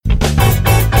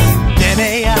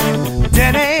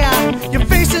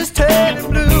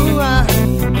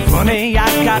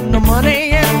got no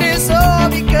money and it's all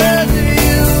because of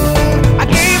you. I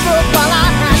gave up while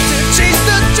I had to chase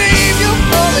the dream you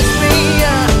promised me.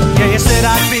 Yeah, you said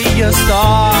I'd be a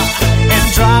star and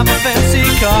drive a fancy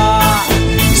car.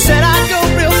 You said I'd go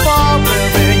real far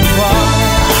wherever you are.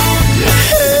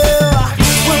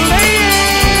 Well,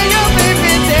 lady, your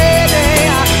baby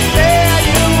daddy, there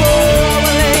you are.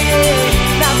 Well, lady,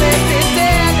 now baby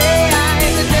daddy, I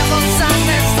ain't the devil's son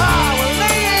that's far. Well,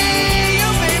 lady,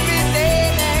 your baby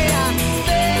daddy,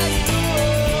 there you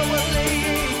are. Well,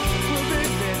 lady, your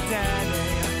baby daddy.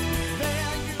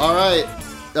 All right.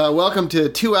 Welcome to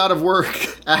 2 Out of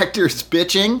Work Actors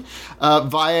Bitching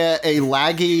via a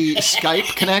laggy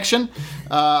Skype connection.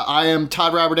 I am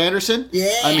Todd Robert Anderson.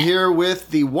 Yeah. I'm here with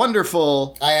the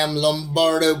wonderful... I am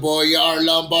Lombardo Boyard.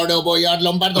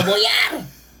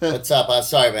 What's up?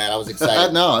 Sorry, man. I was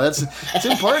excited. No, it's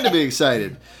important to be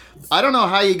excited. I don't know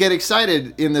how you get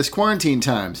excited in this quarantine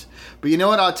times. But you know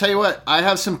what? I'll tell you what. I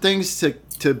have some things to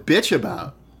bitch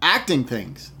about. Acting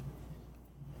things.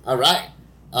 All right.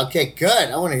 Okay,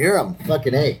 good. I want to hear them.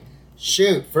 Fucking A.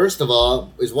 Shoot. First of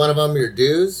all, is one of them your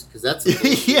dues? Because that's...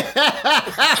 Yeah.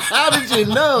 How did you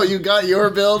know you got your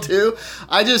bill too?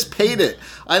 I just paid it.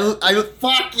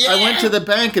 Fuck yeah. I went to the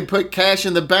bank and put cash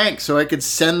in the bank so I could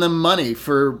send them money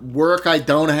for work I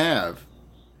don't have.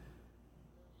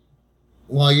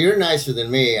 Well, you're nicer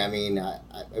than me. I mean,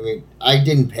 I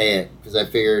didn't pay it because I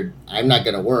figured I'm not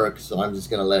going to work, so I'm just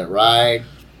going to let it ride.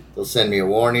 They'll send me a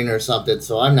warning or something,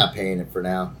 so I'm not paying it for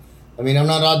now. I mean, I'm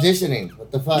not auditioning. What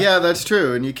the fuck? Yeah, that's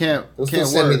true, and you can't They'll still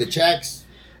send me the checks.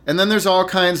 And then there's all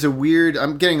kinds of weird...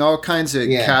 I'm getting all kinds of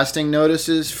casting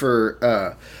notices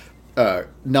for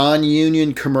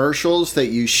non-union commercials that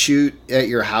you shoot at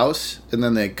your house, and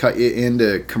then they cut you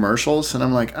into commercials, and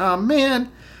I'm like, oh, man,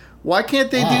 why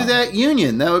can't they do that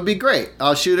union? That would be great.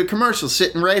 I'll shoot a commercial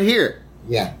sitting right here.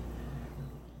 Yeah.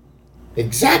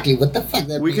 Exactly. What the fuck?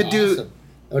 That'd be awesome.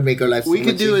 That would make our life so We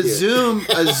could do easier.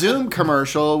 a Zoom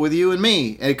commercial with you and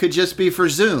me, and it could just be for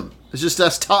Zoom. It's just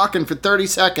us talking for 30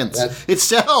 seconds. It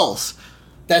sells.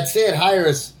 That's it. Hire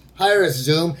us,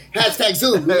 Zoom. Hashtag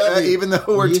Zoom. We love you. Even though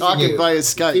we're talking via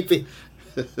Skype.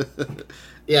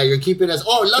 Yeah, you're keeping us.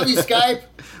 Oh, love you, Skype.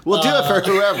 We'll do it for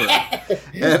whoever.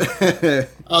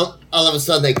 all of a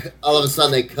sudden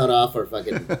they cut off our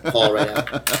fucking call right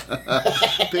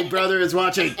now. Big Brother is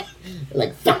watching.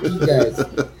 Like, fuck you guys.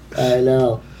 I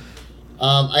know.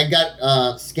 I got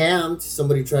scammed.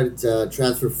 Somebody tried to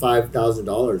transfer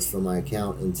 $5,000 from my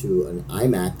account into an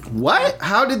iMac. What?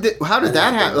 How did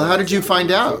that happen? How did you find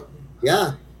out?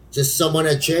 Yeah, just someone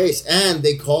at Chase, and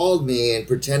they called me and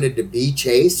pretended to be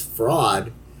Chase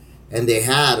fraud, and they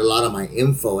had a lot of my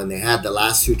info, and they had the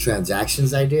last 2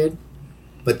 transactions I did,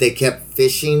 but they kept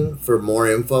fishing for more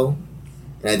info,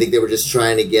 and I think they were just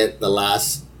trying to get the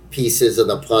last pieces of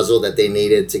the puzzle that they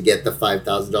needed to get the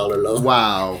 $5,000 loan.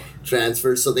 Wow.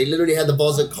 Transfer. So they literally had the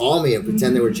balls to call me and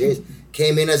pretend they were Chase.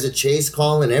 Came in as a Chase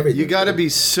call and everything. You got to be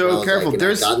so careful.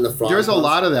 There's a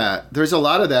lot of that. There's a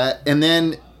lot of that.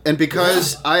 And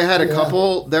because I had a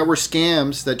couple that were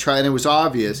scams that tried, and it was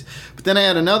obvious. But then I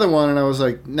had another one, and I was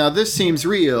like, now this seems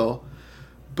real.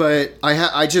 But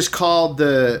I just called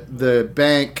the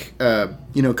bank,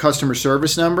 customer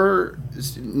service number,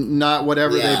 not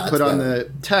whatever they put on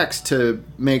the text to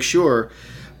make sure.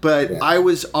 But I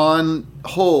was on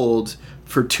hold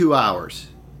for 2 hours.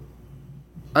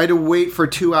 I had to wait for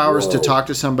 2 hours to talk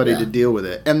to somebody to deal with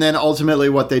it. And then ultimately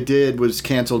what they did was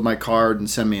canceled my card and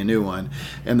send me a new one.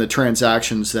 And the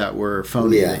transactions that were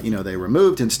phony, they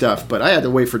removed and stuff. But I had to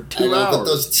wait for 2 hours. But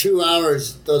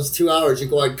those 2 hours, you're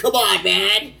going, come on,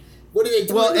 man. What are they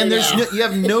doing? Well, and you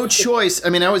have no choice. I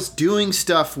mean, I was doing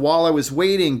stuff while I was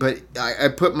waiting, but I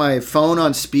put my phone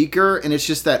on speaker, and it's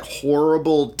just that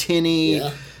horrible tinny...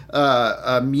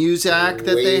 Muzak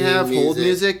that they have, hold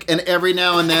music, and every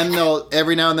now and then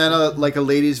like a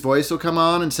lady's voice will come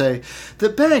on and say, "The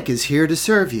bank is here to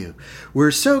serve you.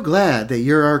 We're so glad that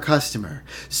you're our customer.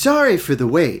 Sorry for the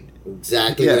wait."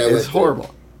 Exactly. Yeah, it's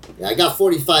horrible. Yeah, I got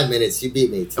 45 minutes. You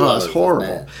beat me. Oh, it's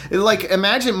horrible. Like,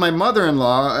 imagine my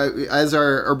mother-in-law, as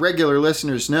our regular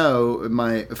listeners know,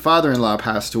 my father-in-law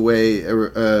passed away.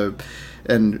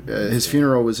 And his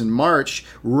funeral was in March,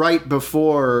 right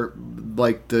before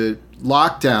like the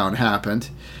lockdown happened.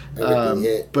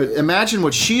 But imagine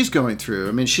what she's going through.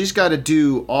 I mean, she's got to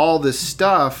do all this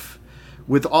stuff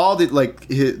with all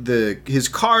the his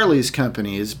Carly's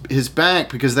company, his bank,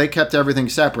 because they kept everything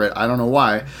separate. I don't know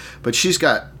why, but she's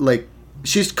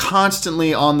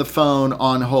constantly on the phone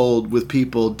on hold with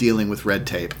people dealing with red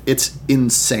tape. It's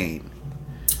insane.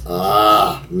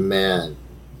 Ah, man.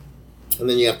 And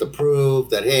then you have to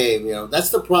prove that, hey, you know, that's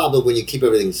the problem when you keep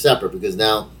everything separate, because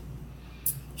now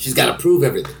she's got to prove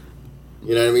everything.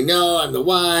 You know what I mean? No, I'm the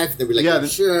wife. They'll be like, yeah,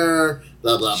 sure,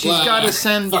 blah, blah, she's blah. She's got to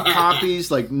send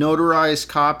copies, like notarized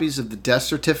copies of the death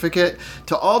certificate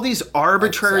to all these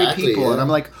arbitrary people. Yeah. And I'm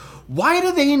like, why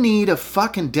do they need a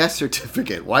fucking death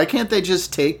certificate? Why can't they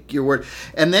just take your word?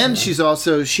 And then she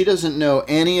doesn't know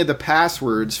any of the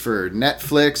passwords for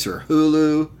Netflix or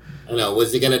Hulu. I know.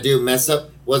 What's he going to do? Mess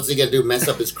up? What's he going to do? Mess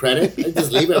up his credit?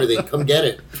 Just leave everything. Come get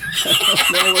it. I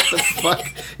don't know what the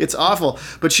fuck. It's awful.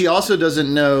 But she also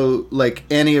doesn't know, like,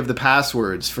 any of the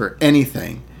passwords for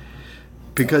anything.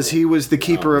 Because he was the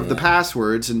keeper of the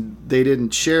passwords, and they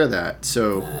didn't share that.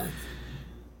 So...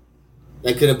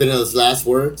 that could have been his last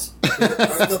words. What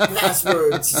are the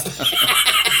passwords?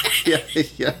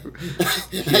 yeah.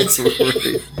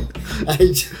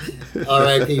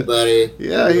 R.I.P., buddy.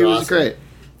 Yeah, he was great.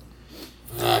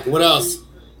 What else?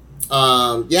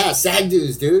 SAG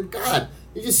dues, dude. God,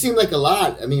 it just seemed like a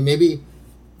lot. I mean, maybe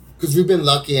because we've been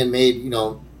lucky and made, you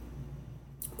know,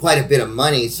 quite a bit of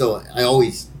money. So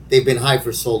they've been high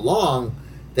for so long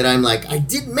that I'm like, I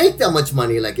didn't make that much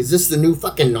money. Like, is this the new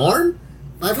fucking norm?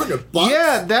 $500?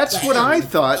 Yeah, that's what I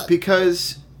thought,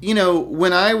 because, you know,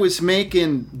 when I was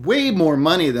making way more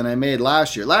money than I made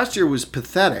last year was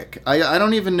pathetic. I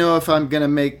don't even know if I'm going to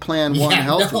make Plan 1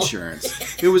 health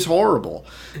insurance. It was horrible.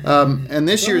 And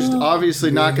this year's obviously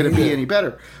not going to be any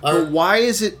better. But why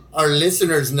is it... Our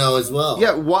listeners know as well.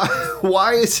 Yeah,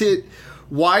 why is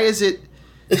it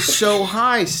so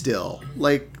high still?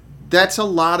 Like, that's a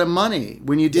lot of money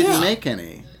when you didn't make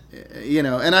any. You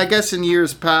know, and I guess in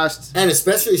years past, and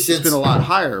especially since it's been a lot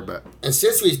higher, and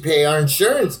since we pay our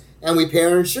insurance and we pay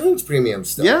our insurance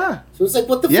premiums still. Yeah. So it's like,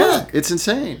 what the fuck? It's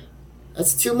insane.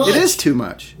 That's too much. It is too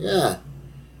much. Yeah.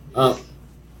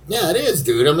 Yeah, it is,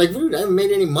 dude. I'm like, dude, I haven't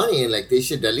made any money, and like they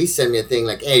should at least send me a thing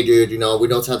like, hey, dude, you know, we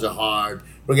know times are hard.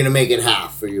 We're gonna make it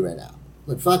half for you right now.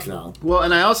 But fuck no. Well,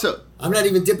 and I'm not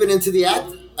even dipping into the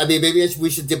act. I mean, maybe we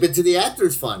should dip into the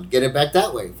Actors Fund. Get it back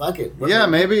that way. Fuck it.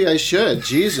 Maybe I should.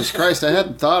 Jesus Christ, I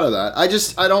hadn't thought of that. I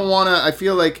don't want to... I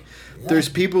feel like there's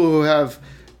people who have,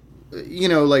 you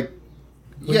know, like,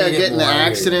 get in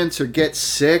accidents or get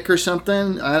sick or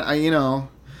something. I'm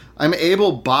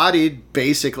able-bodied,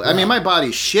 basically. Yeah. I mean, my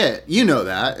body's shit. You know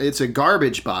that. It's a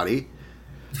garbage body.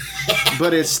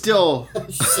 But it's still...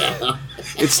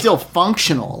 it's still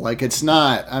functional. Like, it's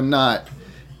not... I'm not...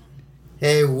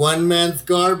 Hey, one man's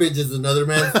garbage is another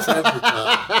man's treasure.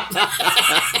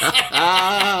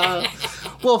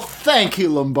 Well, thank you,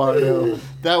 Lombardo.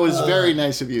 That was very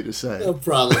nice of you to say. No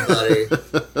problem, buddy.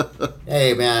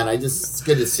 Hey, man, it's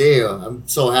good to see you. I'm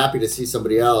so happy to see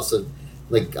somebody else.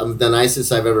 Like, I'm the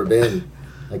nicest I've ever been.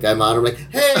 Like, I'm like,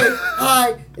 hey,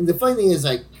 hi. And the funny thing is,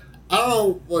 like, I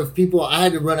don't know if I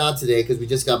had to run out today because we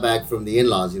just got back from the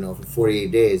in-laws, you know, for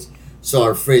 48 days. So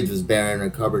our fridge was barren, our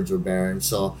cupboards were barren.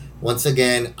 So once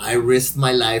again, I risked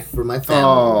my life for my family.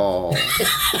 Oh.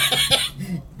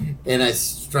 And I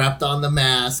strapped on the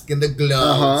mask and the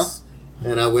gloves.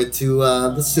 And I went to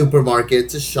the supermarket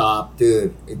to shop.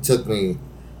 Dude, it took me,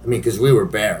 because we were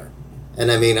bare.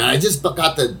 And I just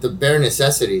got the bare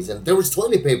necessities. And there was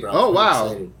toilet paper. Oh, wow.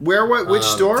 Excited. Which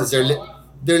store? Because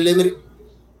they're limited.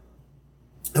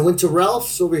 I went to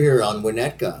Ralph's over here on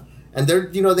Winnetka. And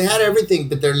they had everything,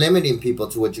 but they're limiting people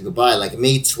to what you could buy. Like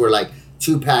meats were like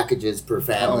 2 packages per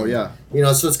family. Oh,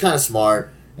 yeah. So it's kind of smart.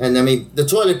 And the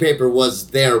toilet paper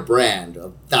was their brand,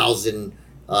 1,000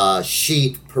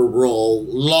 sheet per roll,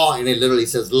 long, and it literally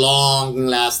says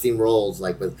long-lasting rolls,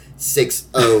 like with 6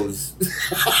 O's.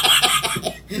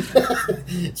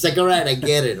 It's like, all right, I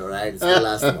get it, all right, it's gonna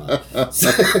last a while.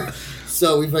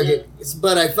 So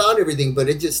but I found everything, but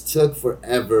it just took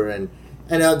forever. And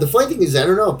the funny thing is, I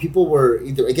don't know, people were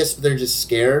either, I guess they're just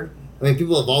scared.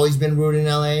 People have always been rude in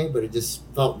LA, but it just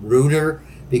felt ruder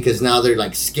because now they're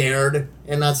like scared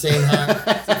and not saying hi.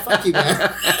 So, fuck you,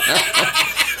 man.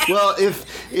 Well,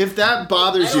 if that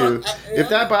bothers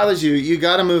you, you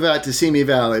got to move out to Simi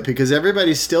Valley because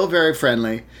everybody's still very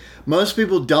friendly. Most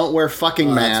people don't wear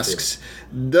fucking masks.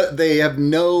 They have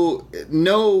no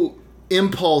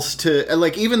impulse to,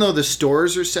 like, even though the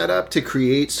stores are set up to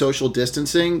create social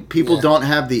distancing, people don't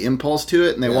have the impulse to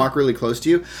it, and they walk really close to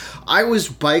you. I was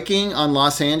biking on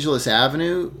Los Angeles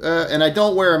Avenue, and I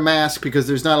don't wear a mask because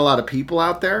there's not a lot of people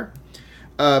out there.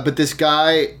 But this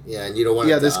guy, and you don't want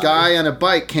this guy on a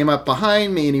bike came up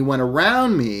behind me, and he went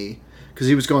around me because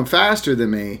he was going faster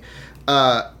than me,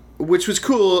 which was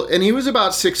cool. And he was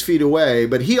about 6 feet away,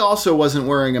 but he also wasn't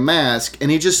wearing a mask.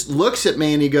 And he just looks at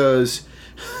me and he goes,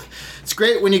 "It's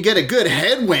great when you get a good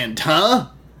headwind, huh?"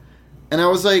 And I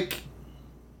was like,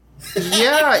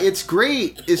 Yeah, it's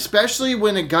great, especially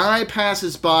when a guy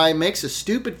passes by, makes a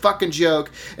stupid fucking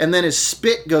joke, and then his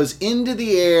spit goes into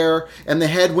the air, and the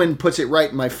headwind puts it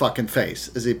right in my fucking face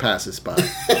as he passes by.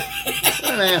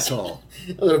 What an asshole.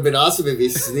 It would have been awesome if he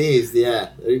sneezed. Yeah,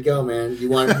 there you go, man. You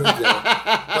want to move there.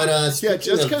 But yeah,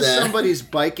 just because somebody's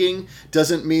biking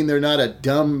doesn't mean they're not a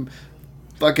dumb,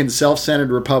 fucking self-centered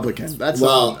Republican. That's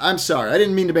all. I'm sorry. I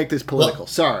didn't mean to make this political.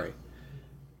 Sorry.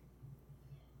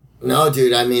 No,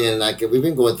 dude. I mean, and like we've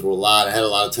been going through a lot. I had a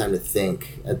lot of time to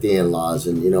think at the in-laws,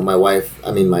 and my wife.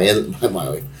 I mean, my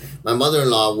wife. My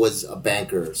mother-in-law was a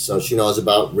banker, so she knows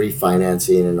about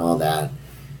refinancing and all that.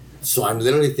 So I'm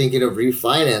literally thinking of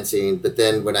refinancing, but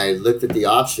then when I looked at the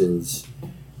options,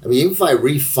 I mean, even if I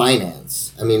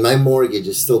refinance, I mean, my mortgage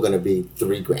is still going to be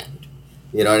 $3,000.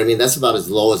 You know what I mean? That's about as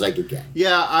low as I could get.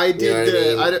 Yeah, I did.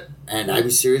 You know and I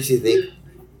seriously think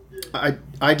I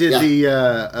did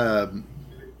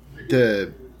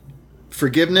the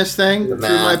forgiveness thing through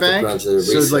my bank. So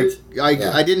it's like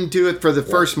I didn't do it for the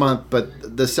first month,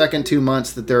 but the second 2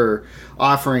 months that they're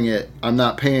offering it, I'm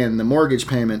not paying the mortgage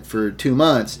payment for 2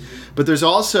 months. But there's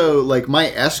also like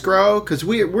my escrow, because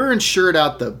we're insured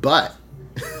out the butt.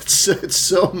 It's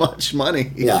so much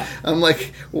money. Yeah. I'm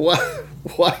like,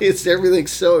 why is everything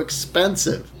so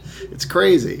expensive? It's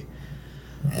crazy.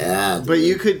 Yeah. Dude, but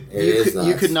you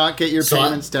could not get your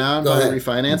payments down by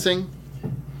refinancing?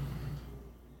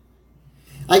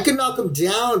 I could knock them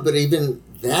down, but even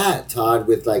that, Todd,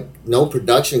 with like no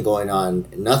production going on,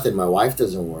 nothing. My wife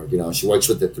doesn't work. She works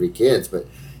with the 3 kids, but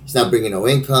she's not bringing no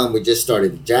income. We just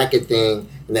started the jacket thing,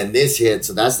 and then this hit,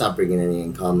 so that's not bringing any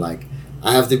income. Like,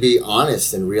 I have to be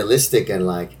honest and realistic, and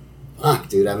like, fuck,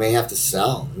 dude, I may have to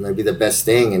sell. It might be the best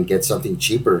thing and get something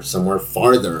cheaper somewhere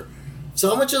farther. So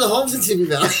how much are the homes in Simi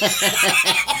Valley?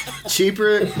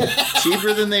 cheaper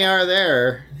than they are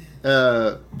there.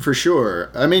 For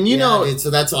sure. I mean, you know. So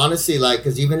that's honestly like,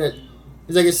 because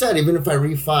like I said, even if I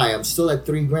refi, I'm still at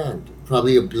 $3,000,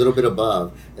 probably a little bit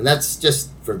above, and that's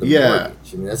just for the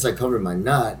mortgage. I mean, that's like covering my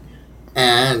nut,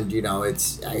 and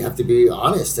I have to be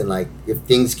honest, and like if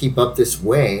things keep up this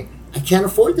way, I can't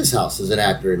afford this house as an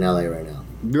actor in LA right now.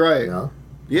 Right.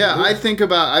 Yeah, I've been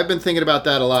thinking about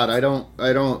that a lot. I don't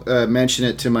mention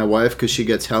it to my wife because she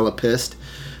gets hella pissed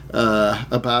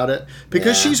about it,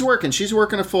 because she's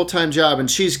working a full-time job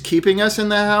and she's keeping us in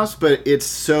the house, but it's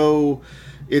so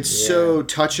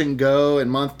touch and go and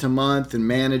month to month, and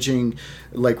managing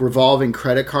like revolving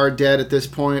credit card debt at this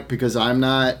point because I'm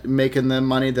not making the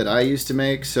money that I used to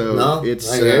make. So it's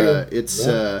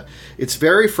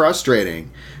very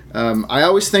frustrating. I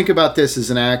always think about this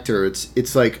as an actor.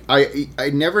 It's like I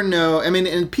never know. I mean,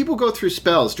 and people go through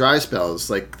dry spells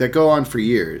like that go on for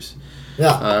years.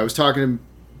 Yeah. I was talking to.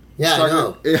 Yeah, I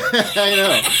know. I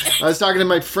know. I was talking to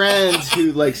my friend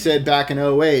who like said back in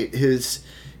 2008,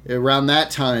 around that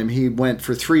time he went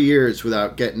for 3 years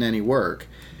without getting any work,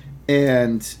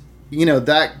 and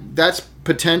that's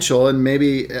potential, and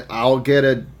maybe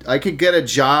I could get a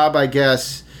job, I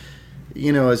guess,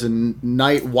 as a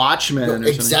night watchman or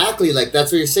something. Exactly, like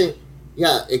that's what you're saying.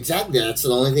 Yeah, exactly. That's the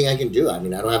only thing I can do. I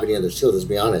mean, I don't have any other skills, let's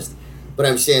be honest. But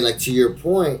I'm saying, like, to your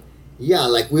point, yeah,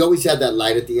 like we always had that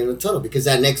light at the end of the tunnel, because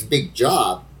that next big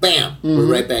job, bam, we're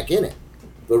right back in it.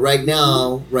 But right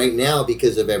now,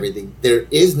 because of everything, there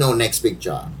is no next big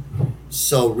job.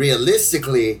 So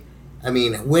realistically, I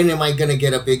mean, when am I going to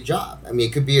get a big job? I mean,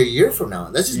 it could be a year from now.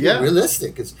 That's just being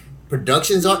realistic, because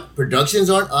productions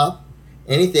aren't up,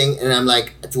 anything. And I'm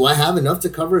like, do I have enough to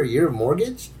cover a year of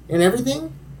mortgage and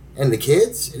everything? And the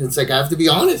kids? And it's like, I have to be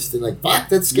honest. And like, fuck,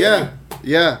 that's scary.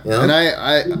 Yeah. And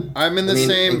I'm in the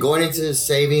same... And going into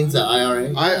savings, the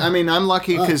IRA. I mean, I'm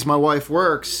lucky because my wife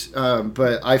works,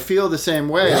 but I feel the same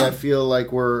way. Yeah. I feel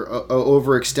like we're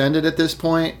overextended at this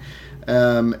point,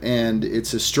 and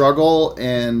it's a struggle,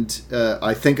 and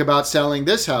I think about selling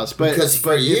this house. But if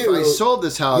I sold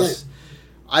this house... Yeah.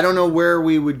 I don't know where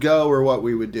we would go or what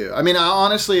we would do. I mean,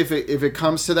 honestly, if it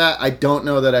comes to that, I don't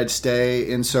know that I'd stay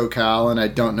in SoCal, and I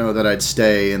don't know that I'd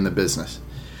stay in the business.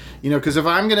 Because if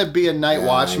I'm going to be a night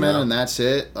watchman and that's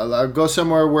it, I'll go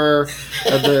somewhere where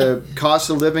the cost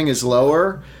of living is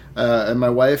lower, and my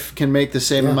wife can make the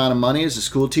same amount of money as a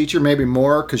school teacher, maybe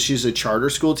more, because she's a charter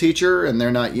school teacher and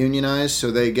they're not unionized, so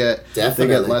they get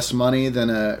less money than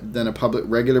a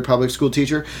regular public school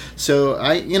teacher. So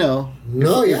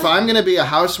if I'm going to be a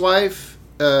housewife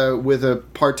with a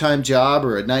part-time job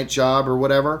or a night job or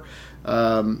whatever,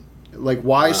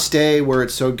 why stay where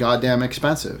it's so goddamn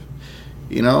expensive?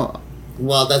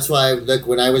 Well, that's why. Look,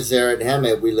 when I was there at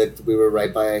Hemet, we were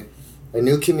right by a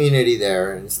new community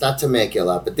there, and it's not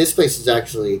Temecula, but this place is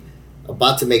actually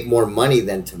about to make more money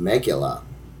than Temecula.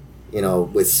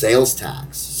 with sales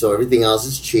tax. So everything else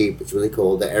is cheap. It's really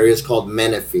cool. The area is called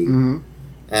Menifee. Mm-hmm.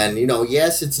 And,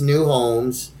 yes, it's new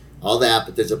homes, all that,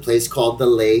 but there's a place called The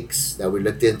Lakes that we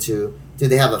looked into. Dude,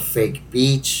 they have a fake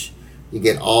beach. You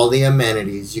get all the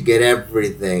amenities. You get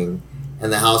everything.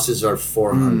 And the houses are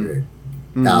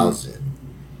 $400,000.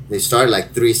 They start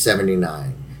like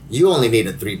 $379. You only need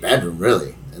a 3-bedroom,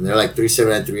 really. And they're like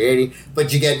 $379, $380.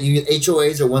 But you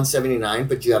HOAs are $179,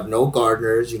 but you have no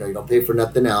gardeners. You don't pay for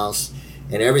nothing else.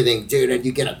 And everything, dude, and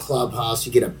you get a clubhouse,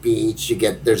 you get a beach,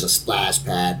 there's a splash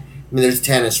pad. There's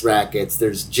tennis rackets,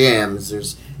 there's gyms,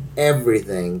 there's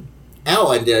everything.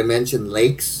 Oh, and did I mention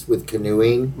lakes with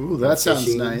canoeing? Ooh, that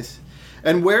sounds nice.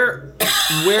 And where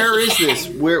is this?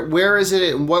 Where is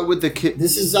it? And what would the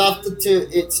This is off the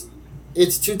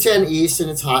it's 210 East, and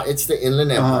it's hot. It's the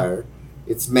Inland Empire.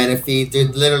 It's Menifee.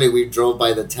 Dude, literally, we drove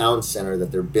by the town center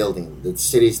that they're building. The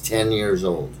city's 10 years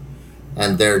old,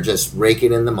 and they're just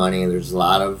raking in the money. And there's a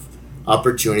lot of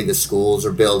opportunity. The schools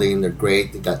are building. They're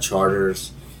great. They got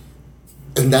charters.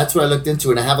 And that's what I looked into.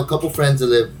 And I have a couple friends that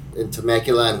live in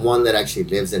Temecula and one that actually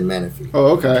lives in Menifee.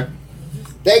 Oh, okay.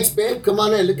 Thanks, babe. Come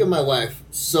on in. Look at my wife.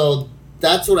 So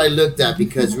that's what I looked at,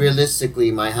 because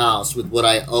realistically, my house, with what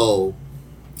I owe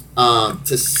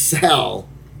to sell,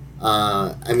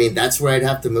 that's where I'd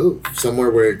have to move.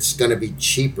 Somewhere where it's going to be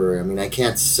cheaper. I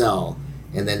can't sell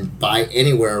and then buy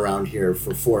anywhere around here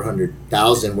for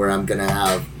 $400,000 where I'm going to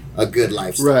have a good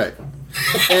lifestyle. Right.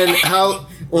 And how...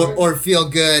 Or feel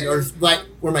good, or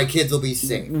where my kids will be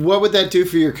safe. What would that do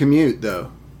for your commute,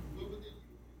 though?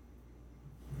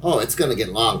 Oh, it's going to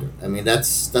get longer.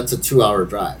 That's a 2-hour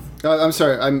drive. I'm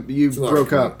sorry, you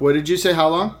broke up. What did you say, how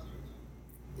long?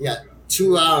 Yeah,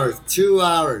 2 hours. 2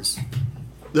 hours.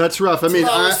 That's rough. 2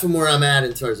 hours from where I'm at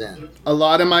in Tarzana. A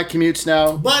lot of my commutes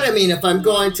now... But, if I'm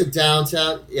going to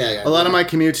downtown... Yeah. A lot of my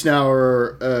commutes now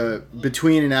are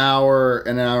between an hour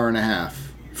and a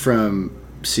half from...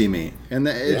 See me, and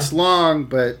it's long,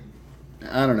 but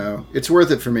I don't know. It's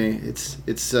worth it for me. It's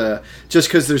just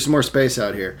because there's more space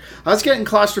out here. I was getting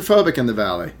claustrophobic in the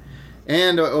valley,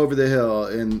 and over the hill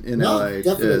in LA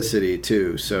City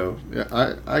too. So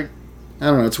I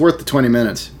don't know. It's worth the 20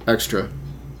 minutes extra.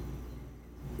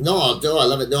 No, I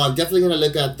love it. No, I'm definitely gonna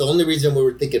look at. The only reason we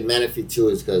were thinking Menifee too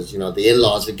is because the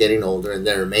in-laws are getting older and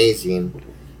they're amazing,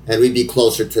 and we'd be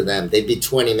closer to them. They'd be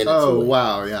 20 minutes away. Oh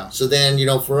wow, yeah. So then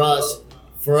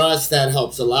For us, that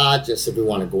helps a lot, just if we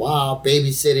want to go out,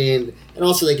 babysitting, and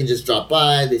also they can just drop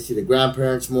by, they see the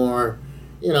grandparents more,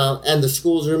 and the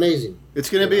schools are amazing. It's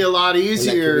going to be a lot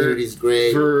easier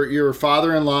for your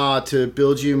father-in-law to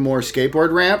build you more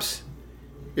skateboard ramps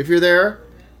if you're there.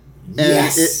 And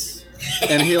yes.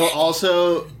 And he'll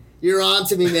also... You're on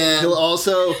to me, man. He'll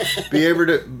also be able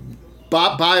to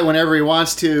bop by whenever he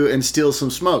wants to and steal some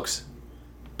smokes.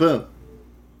 Boom.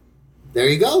 There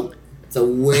you go. It's a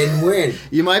win-win.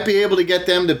 You might be able to get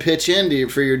them to pitch in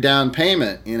for your down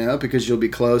payment, because you'll be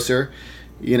closer,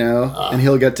 and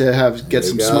he'll get to get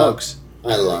some smokes.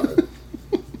 I love it.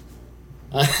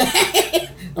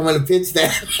 I'm gonna pitch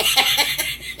that.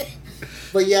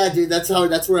 But yeah, dude, that's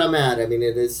where I'm at.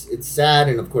 It's sad,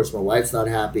 and of course my wife's not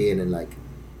happy, and then my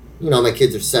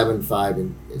kids are 7, 5,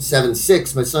 and 7,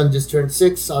 6. My son just turned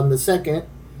 6 on the 2nd,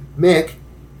 Mick.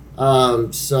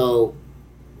 So.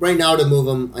 Right now, to move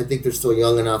them, I think they're still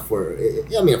young enough where,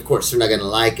 of course, they're not going to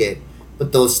like it,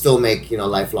 but they'll still make,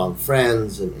 lifelong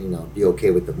friends and, be okay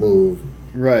with the move.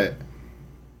 Right.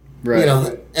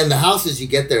 And the houses you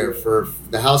get there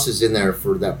the houses in there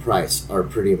for that price are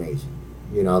pretty amazing.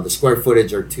 The square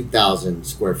footage are 2,000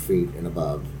 square feet and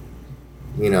above,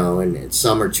 and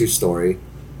some are 2-story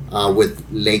with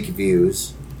lake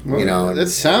views, Well, that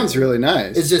sounds really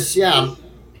nice. It's just,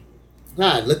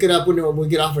 look it up when we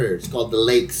get off of here. It's called The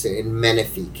Lakes in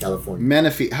Menifee, California.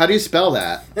 Menifee. How do you spell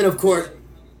that? And of course,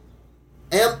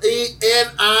 Menifee,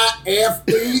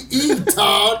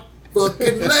 Todd.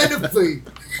 Fucking Menifee.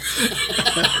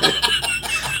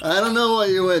 I don't know why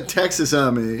you went Texas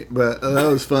on me, but that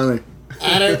was funny.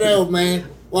 I don't know, man.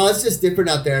 Well, it's just different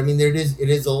out there. It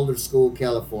is older school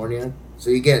California. So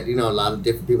you get, a lot of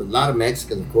different people. A lot of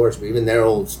Mexicans, of course, but even they're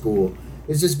old school.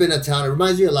 It's just been a town. It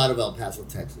reminds me a lot of El Paso,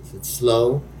 Texas. It's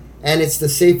slow, and it's the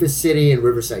safest city in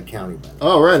Riverside County. By the way.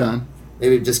 Oh, right on.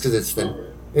 Maybe just because it's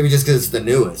the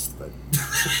newest, but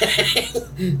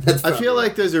I feel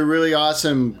like there's a really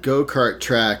awesome go-kart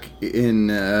track in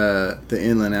the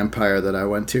Inland Empire that I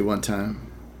went to one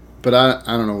time, but I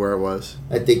don't know where it was.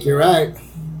 I think you're right.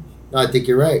 No, I think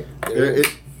you're right.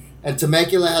 And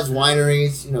Temecula has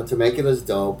wineries. Temecula's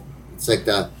dope. It's like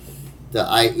the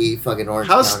IE fucking Orange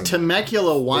How's County.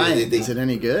 Temecula wine? Is it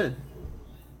any good?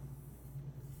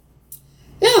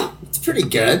 Yeah, It's pretty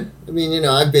good. I mean,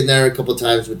 I've been there a couple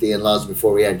times with the in-laws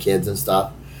before we had kids and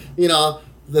stuff.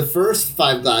 The first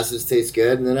 5 glasses taste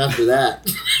good, and then after that,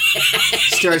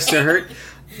 starts to hurt.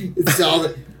 It's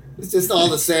just all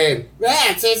the same.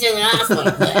 Yeah, it tastes like the last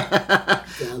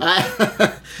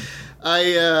one.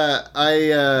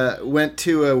 I went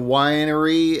to a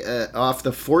winery off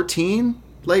the 14,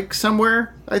 like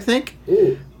somewhere, I think.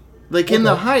 Ooh. Like in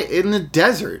the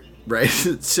desert, right?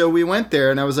 So we went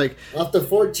there, and I was like, off the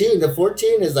 14. The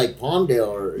 14 is like Palmdale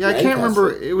or yeah, I can't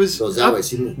remember. It was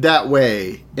that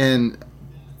way, and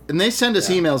they send us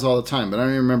emails all the time, but I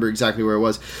don't even remember exactly where it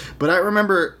was. But I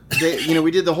remember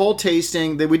we did the whole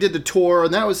tasting. We did the tour,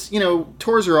 and that was,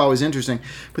 tours are always interesting.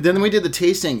 But then we did the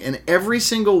tasting, and every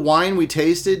single wine we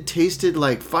tasted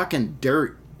like fucking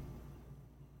dirt.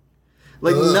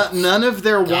 Like none of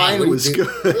their wine was good.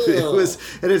 It was,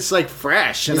 and it's like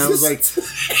fresh, and I was like,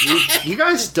 "You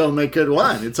guys don't make good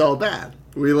wine. It's all bad."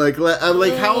 I'm like,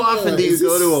 how often do you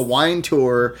go to a wine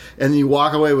tour and you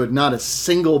walk away with not a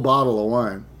single bottle of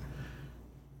wine?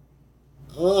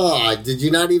 Oh, did you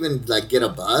not even get a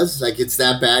buzz? Like, it's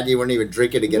that bad you weren't even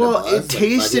drinking to get a buzz? Well, it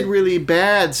tasted really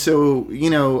bad, so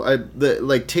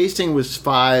the tasting was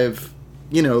 5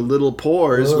 little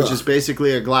pours, which is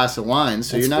basically a glass of wine,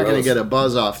 so you're not going to get a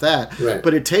buzz off that. Right.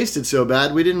 But it tasted so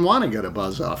bad, we didn't want to get a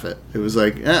buzz off it. It was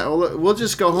like, we'll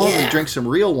just go home and drink some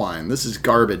real wine. This is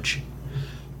garbage.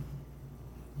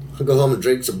 I'll go home and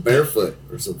drink some Barefoot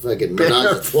or some fucking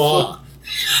Menage a Trois.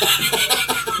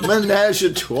 Menage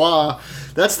a Trois.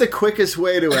 That's the quickest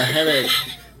way to a headache.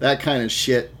 That kind of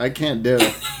shit. I can't do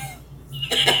it.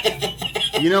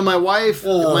 My wife,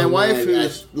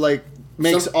 who's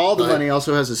makes all the money,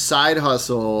 also has a side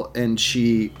hustle, and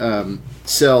she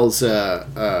sells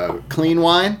clean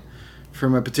wine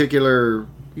from a particular.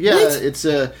 Yeah,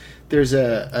 what? There's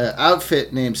a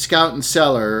outfit named Scout and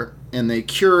Cellar, and they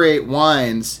curate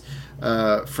wines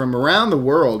from around the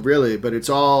world, really, but it's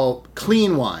all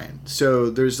clean wine. So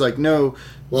there's no.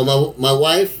 Well, my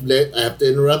wife. I have to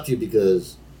interrupt you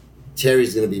because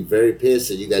Terry's going to be very pissed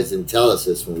that you guys didn't tell us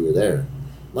this when we were there.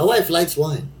 My wife likes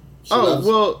wine.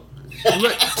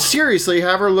 Seriously,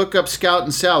 have her look up Scout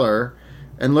and Cellar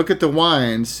and look at the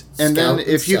wines, and then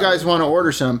if you guys want to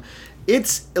order some,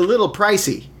 it's a little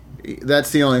pricey.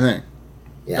 That's the only thing.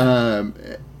 Yeah.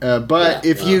 But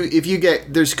if you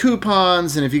get, there's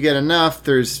coupons, and if you get enough,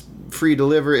 there's free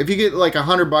delivery. If you get like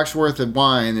 $100 worth of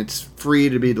wine, it's free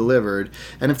to be delivered.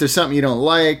 And if there's something you don't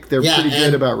like, they're pretty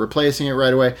good about replacing it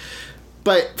right away.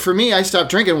 But for me, I stopped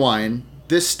drinking wine.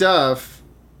 This stuff,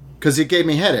 because it gave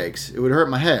me headaches. It would hurt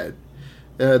my head.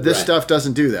 This stuff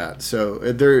doesn't do that. So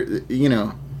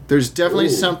there's definitely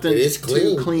something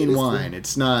to clean wine.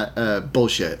 It's not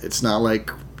bullshit. It's not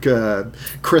like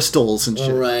crystals and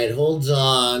shit. All right, hold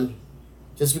on.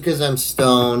 Just because I'm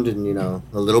stoned and a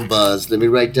little buzzed, let me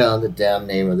write down the damn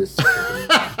name of this.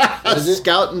 What is it?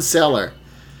 Scout and Cellar.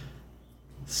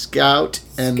 Scout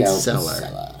and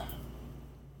Cellar.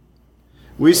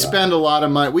 We spend a lot of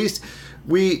money.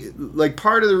 We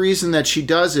part of the reason that she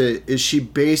does it is she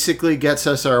basically gets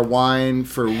us our wine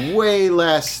for way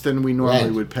less than we normally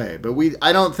would pay. But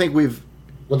I don't think we've.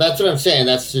 Well, that's what I'm saying.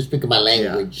 That's just because of my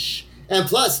language. Yeah. And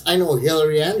plus, I know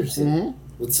Hillary Anderson. Mm-hmm.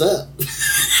 What's up?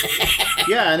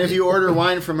 Yeah, and if you order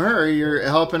wine from her, you're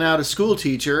helping out a school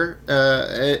teacher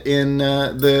in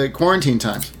the quarantine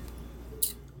times.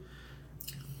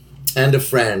 And a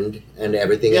friend and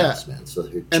everything else, man. So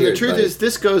cheers, and the truth buddy. is,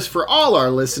 this goes for all our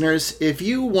listeners. If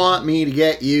you want me to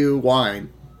get you wine,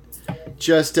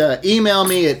 just email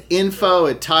me at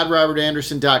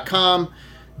info@toddrobertanderson.com,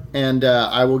 and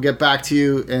I will get back to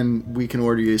you, and we can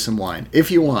order you some wine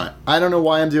if you want. I don't know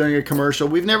why I'm doing a commercial.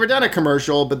 We've never done a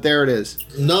commercial, but there it is.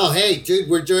 No, hey, dude,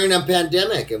 we're during a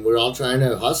pandemic, and we're all trying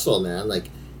to hustle, man.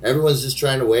 Everyone's just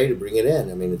trying a way to bring it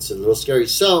in. I mean, it's a little scary.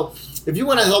 So, if you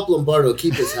want to help Lombardo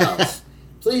keep his house,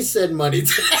 please send money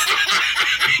to...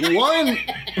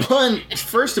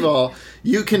 First of all,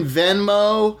 you can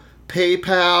Venmo,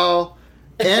 PayPal,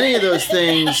 any of those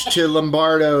things to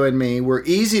Lombardo and me. We're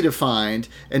easy to find,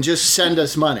 and just send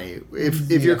us money.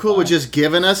 If you're cool with just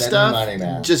giving us stuff,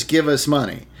 just give us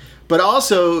money. But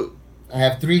also... I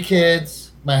have 3 kids.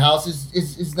 My house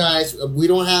is nice. We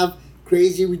don't have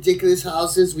crazy, ridiculous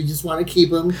houses. We just want to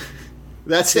keep them.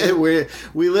 That's it. We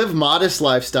live modest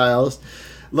lifestyles.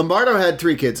 Lombardo had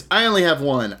 3 kids. I only have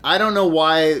 1. I don't know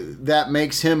why that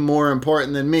makes him more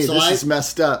important than me. This is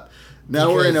messed up.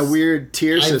 Now we're in a weird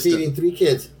tier system. I'm feeding 3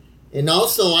 kids, and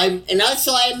also I'm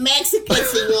Mexican,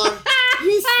 senor.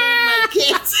 Please feed my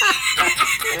kids.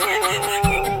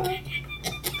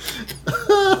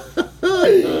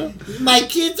 My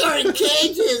kids are in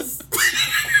cages.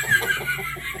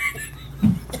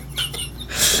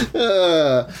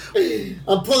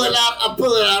 I'm pulling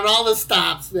out all the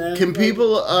stops, man. Can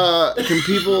people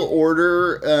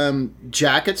order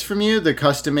jackets from you? The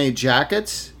custom made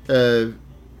jackets.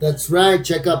 That's right.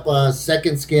 Check up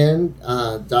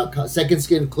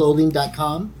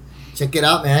secondskinclothing.com. Check it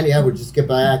out, man. Yeah, we'll just get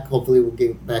back. Hopefully, we'll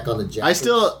get back on the jackets.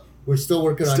 We're still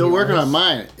working on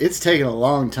mine. It's taken a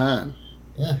long time.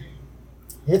 Yeah,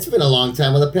 it's been a long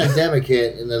time. When the pandemic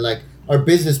hit, and then like our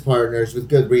business partners, with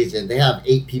good reason, they have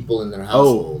 8 people in their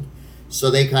household,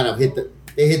 so they kind of hit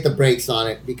the brakes on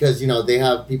it because they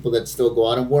have people that still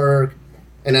go out and work.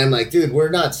 And I'm like, dude, we're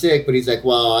not sick. But he's like,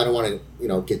 well, I don't want to,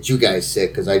 get you guys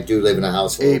sick because I do live in a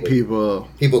household. 8 people.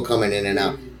 People coming in and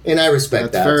out. And I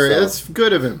respect that. That's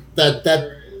good of him.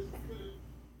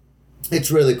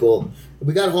 It's really cool.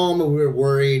 We got home and we were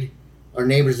worried. Our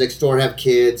neighbors next door have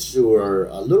kids who are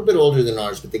a little bit older than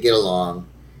ours, but they get along.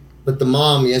 But the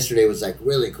mom yesterday was like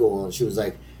really cool. And she was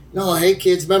like, no, hey,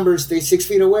 kids, remember, stay 6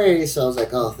 feet away. So I was like,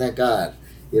 oh, thank God.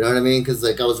 You know what I mean? Because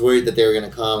I was worried that they were going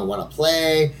to come and want to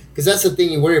play. Because that's the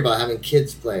thing you worry about, having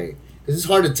kids play. Because it's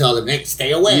hard to tell them, hey,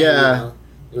 stay away. Yeah.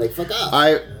 You're like, fuck off.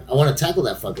 I want to tackle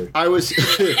that fucker. I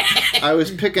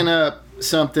was picking up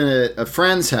something at a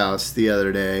friend's house the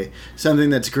other day. Something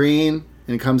that's green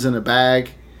and it comes in a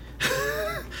bag.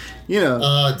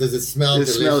 Does it smell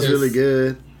delicious? It smells really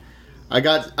good. I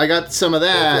got some of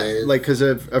that, because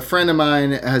a friend of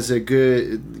mine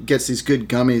gets these good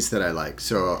gummies that I like.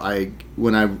 So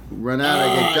when I run out,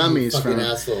 I get gummies from him.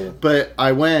 Asshole. But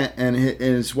I went and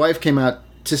his wife came out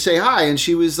to say hi, and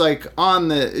she was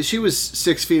she was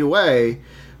 6 feet away,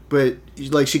 but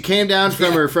she came down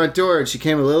from her front door and she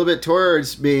came a little bit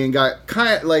towards me and got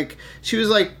kind of she was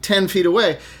 10 feet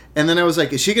away, and then I was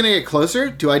like, is she gonna get closer?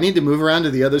 Do I need to move around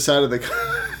to the other side of the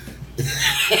car?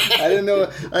 I didn't know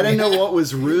what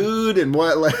was rude and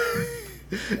what I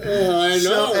know.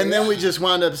 So, and then we just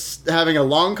wound up having a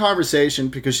long conversation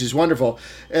because she's wonderful,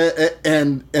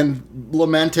 and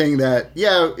lamenting that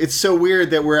it's so weird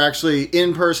that we're actually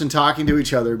in person talking to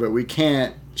each other, but we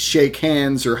can't shake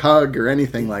hands or hug or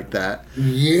anything like that.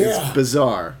 Yeah, it's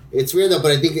bizarre. It's weird though,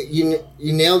 but I think you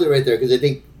nailed it right there, because I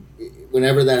think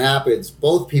whenever that happens,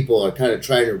 both people are kind of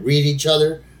trying to read each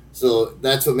other, so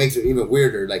that's what makes it even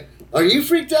weirder. Like, are you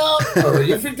freaked out? Or are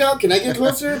you freaked out? Can I get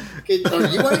closer? Or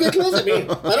you want to get closer? I mean,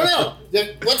 I don't know.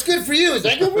 What's good for you? Is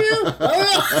that good for you? I don't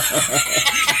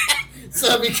know.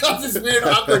 So it becomes this weird,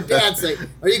 awkward dance. Like,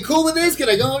 are you cool with this? Can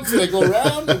I go? Should I go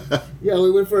around?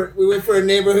 We went for a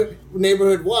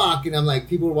neighborhood walk, and I'm like,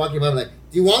 people were walking by. I'm like,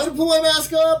 do you want me to pull my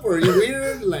mask up, or are you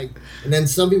weird? And then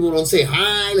some people don't say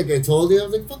hi, like I told you. I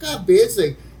was like, fuck off, bitch.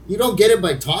 Like, you don't get it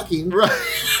by talking, right?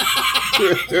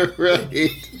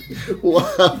 Right. Why?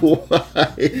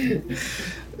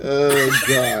 Oh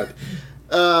God.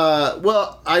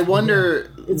 Well, I wonder.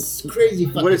 It's crazy.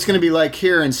 What it's going to be like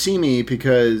here in Simi,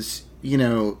 because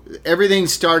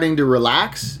everything's starting to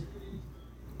relax.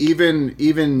 Even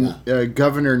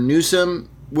Governor Newsom,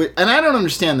 and I don't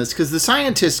understand this, because the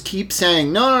scientists keep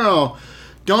saying no,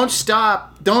 don't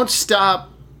stop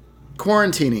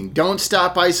quarantining, don't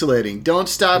stop isolating, don't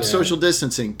stop social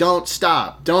distancing, don't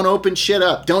open shit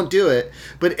up, don't do it.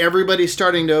 But everybody's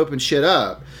starting to open shit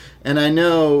up, and I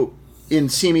know in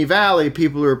Simi Valley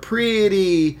people are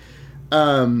pretty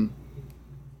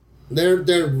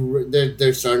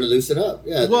they're starting to loosen up.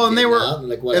 Yeah. Well, and they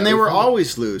were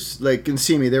always loose. Like in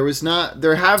Simi, there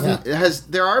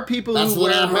are people who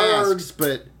wear masks,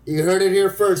 but you heard it here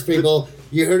first, people.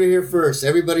 You heard it here first.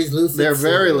 Everybody's loose. They're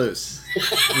very loose.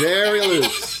 Very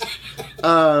loose.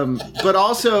 But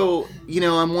also,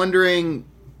 I'm wondering,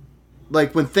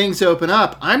 when things open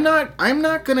up, I'm not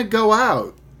going to go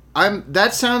out.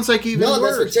 That sounds like even worse. No,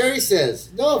 that's what Terry says.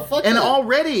 No, fuck and that.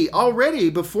 already,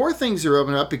 before things are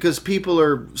open up, because people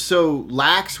are so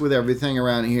lax with everything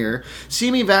around here,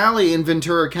 Simi Valley in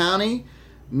Ventura County,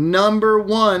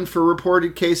 #1 for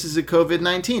reported cases of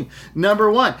COVID-19.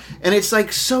 #1. And it's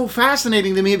so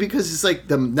fascinating to me, because it's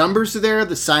the numbers are there,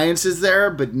 the science is there,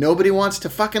 but nobody wants to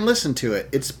fucking listen to it.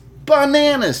 It's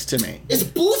bananas to me. It's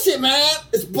bullshit, man.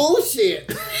 It's bullshit.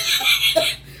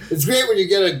 It's great when you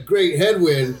get a great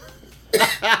headwind.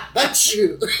 That's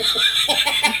you.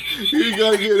 You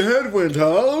gotta get headwind,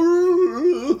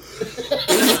 huh?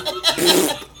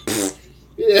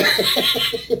 Yeah.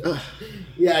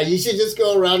 Yeah, you should just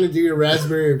go around and do your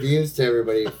raspberry reviews to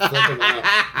everybody. Flip them out.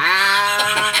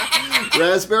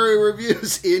 Raspberry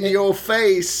reviews in your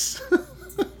face.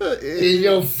 In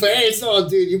your face? Oh,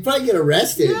 dude, you probably get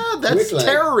arrested. Yeah, that's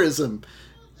terrorism.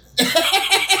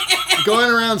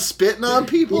 Going around spitting on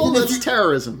people, that's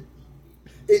terrorism.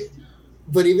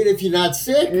 But even if you're not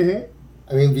sick,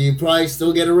 I mean, you probably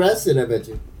still get arrested, I bet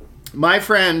you. My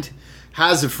friend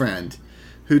has a friend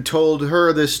who told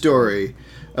her this story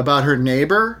about her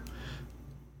neighbor.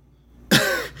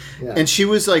 Yeah. And she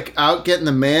was like out getting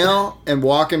the mail and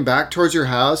walking back towards her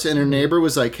house, and her neighbor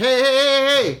was like, hey, hey,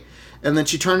 hey, hey. And then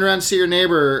she turned around to see her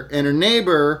neighbor, and her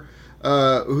neighbor,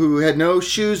 who had no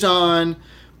shoes on,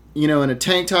 in a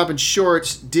tank top and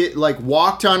shorts,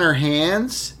 walked on her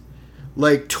hands,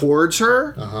 towards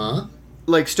her. Uh-huh.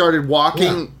 Started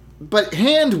walking, but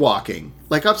hand walking,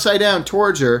 upside down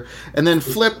towards her, and then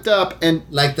flipped up and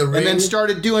the ring? And then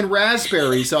started doing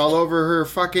raspberries all over her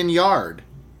fucking yard.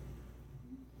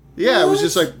 Yeah, what? It was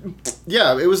just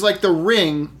it was like the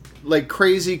Ring,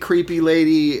 crazy creepy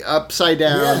lady upside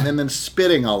down and then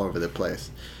spitting all over the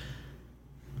place.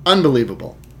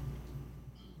 Unbelievable.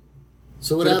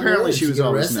 So what but happened? Apparently she was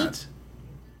always arrested? nuts.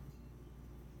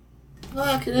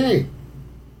 Fucking hey.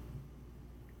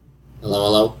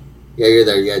 Hello? Yeah, you're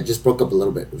there. Yeah, it just broke up a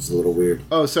little bit. It was a little weird.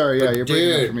 Oh, sorry. Yeah, you're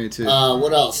breaking up for me too.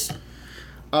 What else?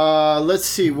 Let's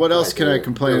see. What else can I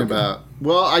complain about?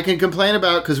 Well, I can complain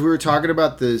about, because we were talking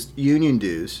about the union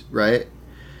dues, right?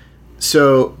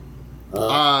 So,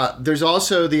 there's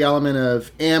also the element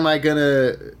of,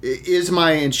 is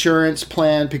my insurance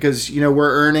plan, because, we're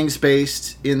earnings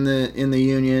based in the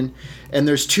union, and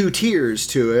there's 2 tiers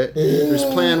to it. There's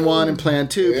plan 1 and plan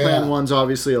 2. Yeah. Plan 1's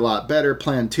obviously a lot better.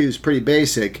 Plan 2 is pretty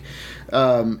basic.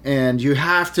 And you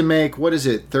have to make,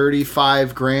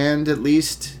 35 grand at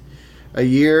least a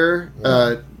year,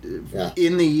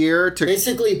 in the year to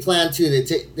basically plan 2.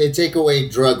 They take away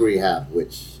drug rehab,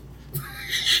 which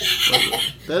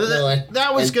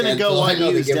that was going to go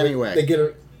unused anyway.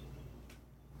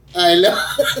 I know.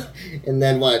 And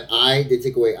then what? They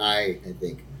take away I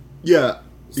think. Yeah.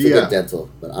 Still get dental,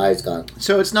 but eye's gone.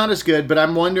 So it's not as good, but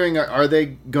I'm wondering, are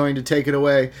they going to take it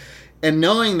away? And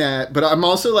knowing that, but I'm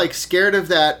also scared of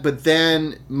that, but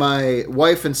then my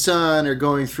wife and son are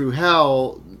going through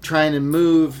hell trying to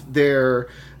move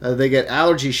they get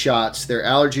allergy shots, their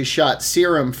allergy shot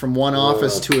serum from one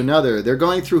office to another. They're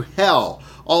going through hell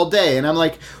all day. And I'm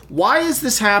like, why is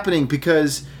this happening?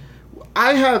 Because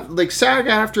I have,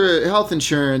 SAG-AFTRA health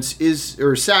insurance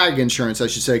or SAG insurance, I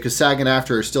should say, because SAG and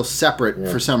AFTRA are still separate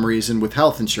for some reason with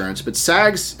health insurance. But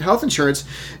SAG's health insurance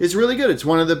is really good. It's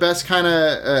one of the best kind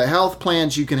of health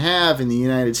plans you can have in the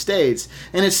United States.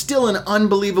 And it's still an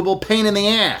unbelievable pain in the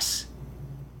ass.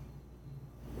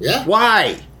 Yeah.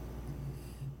 Why?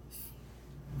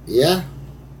 Yeah.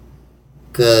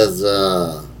 Because,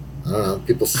 I don't know,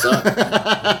 people suck.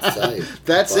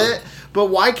 That's it. But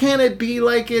why can't it be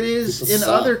like it is in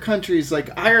other countries, like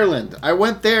Ireland? I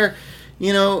went there,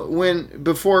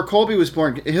 before Colby was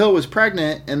born, Hill was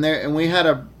pregnant, and we had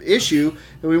a issue,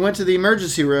 and we went to the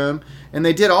emergency room, and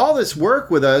they did all this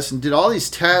work with us and did all these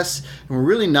tests, and were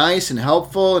really nice and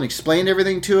helpful and explained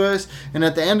everything to us. And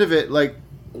at the end of it,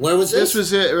 where was this?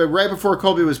 This was right before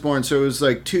Colby was born, so it was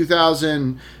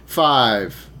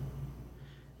 2005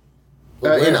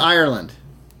 in Ireland.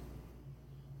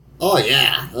 Oh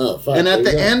yeah. Oh fuck. And at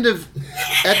the end of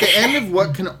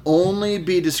what can only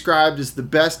be described as the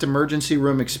best emergency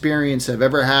room experience I've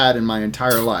ever had in my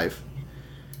entire life.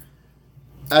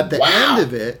 At the end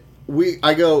of it,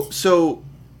 I go, so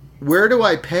where do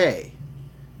I pay?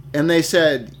 And they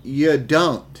said, you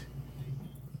don't.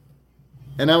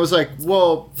 And I was like,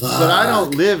 well, but I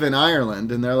don't live in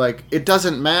Ireland. And they're like, it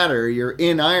doesn't matter. You're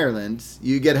in Ireland.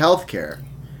 You get health care.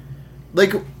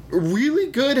 Really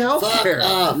good health care.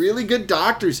 Really good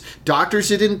doctors. Doctors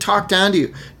who didn't talk down to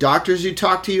you. Doctors who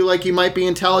talk to you like you might be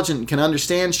intelligent and can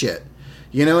understand shit.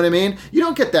 You know what I mean? You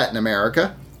don't get that in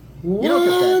America. What? You don't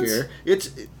get that here.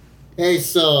 Hey,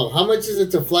 so how much is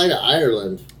it to fly to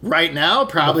Ireland? Right now,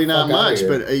 probably not much,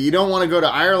 but you don't want to go to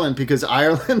Ireland because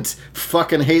Ireland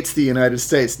fucking hates the United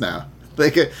States now. They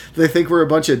think we're a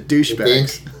bunch of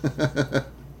douchebags.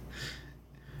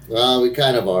 Well, we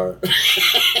kind of are.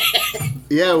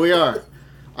 Yeah, we are.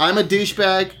 I'm a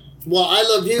douchebag. Well, I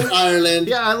love you, Ireland.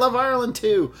 Yeah, I love Ireland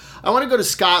too. I want to go to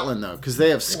Scotland though, because they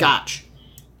have Scotch.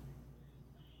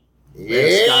 Yeah.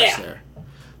 They have Scotch there.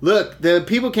 Look, the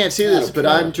people can't see this, but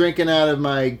I'm drinking out of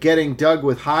my Getting Dug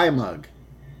with High mug.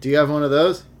 Do you have one of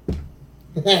those?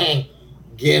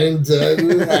 Getting Dug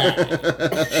with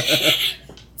High.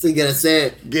 So you gotta say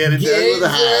it. Getting Dug with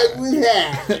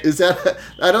High. Is that?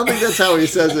 I don't think that's how he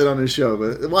says it on his show,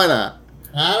 but why not?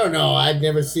 I don't know. I've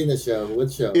never seen the show.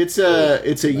 What show? It's a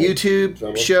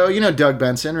YouTube show. You know Doug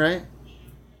Benson, right?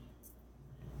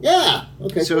 Yeah.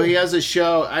 Okay. So he has a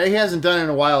show. He hasn't done it in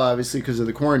a while, obviously, because of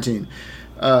the quarantine.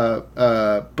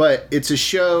 But it's a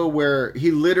show where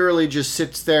he literally just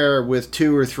sits there with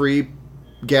 2 or 3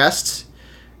 guests,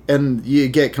 and you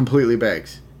get completely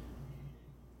baked.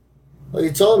 Well,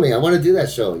 you told me I want to do that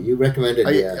show. You recommended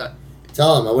it.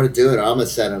 Tell him I want to do it, or I'm gonna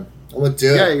set him. I'm gonna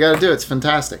do it. Yeah, you got to do it. It's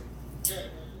fantastic.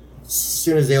 As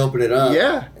soon as they open it up.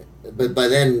 Yeah. But by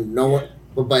then, no one.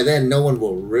 But by then, no one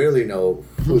will really know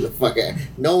who the fuck I am.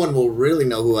 No one will really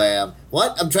know who I am.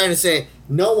 What? I'm trying to say,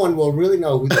 no one will really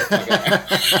know who the fuck I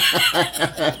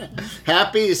am.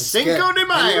 Happy Cinco de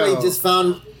Mayo. I literally just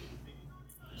found...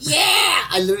 Yeah!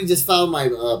 I literally just found my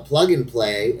plug and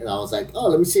play, and I was like, oh,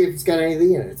 let me see if it's got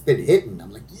anything in it. It's been hitting.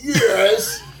 I'm like,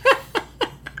 yes!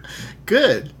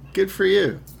 Good. Good for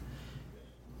you.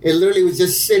 It literally was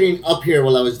just sitting up here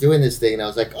while I was doing this thing, and I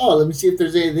was like, oh, let me see if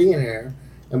there's anything in here.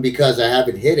 And because I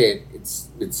haven't hit it,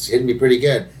 it's hitting me pretty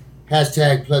good.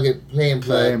 Hashtag plug it, play and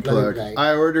plug. Plug.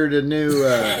 I ordered a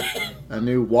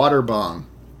new water bong,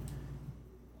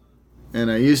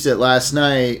 and I used it last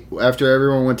night after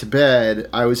everyone went to bed.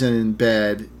 I was in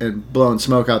bed and blowing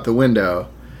smoke out the window,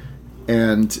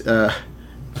 and then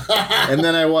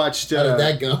I watched. How did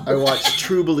that go? I watched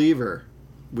True Believer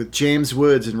with James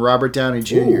Woods and Robert Downey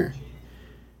Jr. Ooh.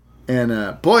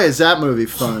 And boy, is that movie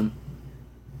fun!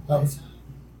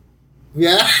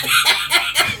 Yeah.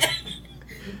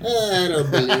 I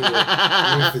don't believe it.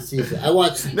 I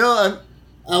watched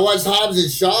Hobbs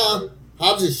and Shaw.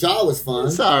 Hobbs and Shaw was fun.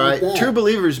 It's all right. True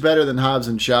Believer is better than Hobbs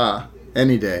and Shaw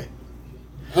any day.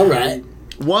 All right.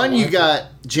 One, you got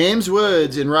James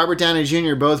Woods and Robert Downey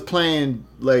Jr. both playing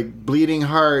like bleeding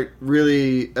heart,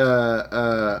 really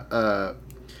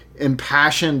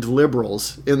impassioned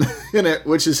liberals in it,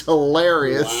 which is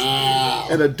hilarious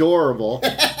and adorable.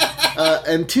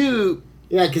 And two...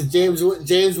 Yeah, because James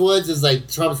Woods is like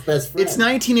Trump's best friend. It's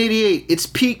 1988. It's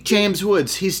peak James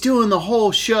Woods. He's doing the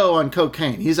whole show on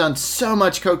cocaine. He's on so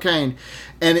much cocaine.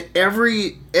 And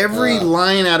every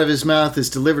line out of his mouth is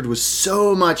delivered with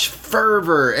so much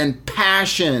fervor and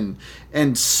passion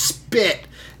and spit.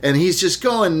 And he's just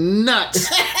going nuts.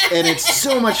 And it's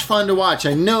so much fun to watch.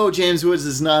 I know James Woods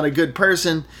is not a good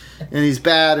person. And he's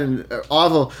bad and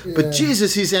awful. Yeah. But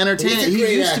Jesus, he's entertaining.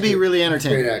 He used to be really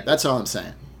entertaining. That's all I'm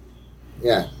saying.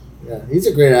 Yeah. He's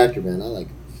a great actor, man. I like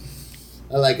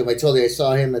him. I told you I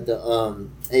saw him at the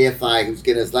AFI. He was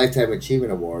getting his Lifetime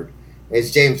Achievement Award. It's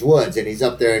James Woods, and he's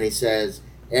up there, and he says,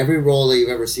 every role that you've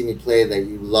ever seen me play that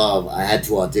you love, I had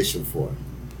to audition for.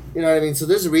 You know what I mean? So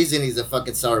there's a reason he's a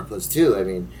fucking sourpuss, too. I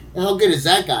mean, how good is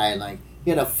that guy? And, like,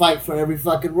 he had to fight for every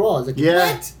fucking role. I was like,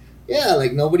 what? Yeah,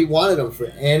 like, nobody wanted him for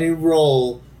any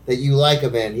role that you like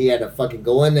him in. He had to fucking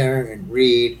go in there and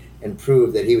read and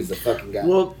prove that he was the fucking guy.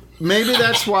 Well, maybe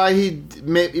that's why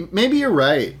maybe you're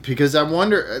right, because I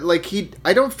wonder, like,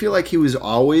 I don't feel like he was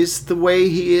always the way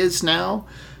he is now.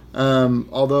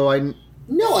 Although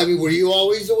no, I mean, were you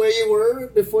always the way you were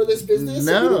before this business?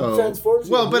 No.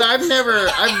 Well, but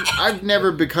I've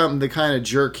never become the kind of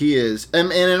jerk he is,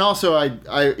 and also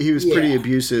he was pretty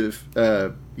abusive.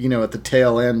 At the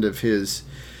tail end of his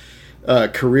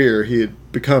career, he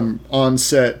had become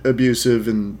on-set abusive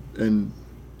and.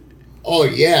 Oh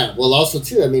yeah, well also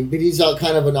too. I mean, but he's all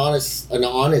kind of an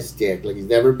honest dick. Like, he's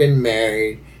never been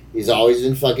married. He's always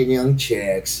been fucking young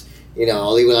chicks. You know,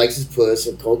 all he likes is puss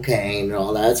and cocaine and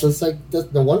all that. So it's like,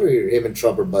 no wonder him and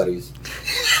Trump are buddies.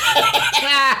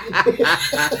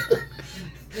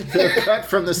 They're cut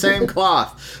from the same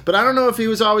cloth. But I don't know if he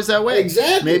was always that way.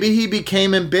 Exactly. Maybe he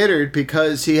became embittered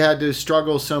because he had to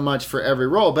struggle so much for every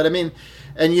role. But I mean,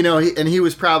 and he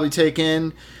was probably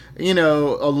taking, a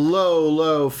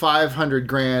low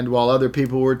 $500,000 while other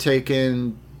people were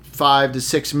taking $5 to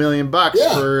 $6 million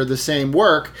for the same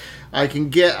work. I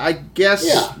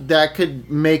guess that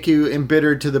could make you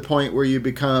embittered to the point where you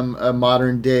become a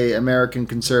modern day American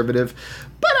conservative.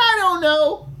 But I don't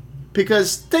know,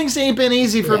 because things ain't been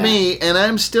easy for me, and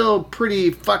I'm still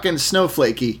pretty fucking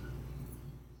snowflakey.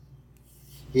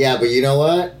 Yeah, but you know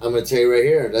what? I'm going to tell you right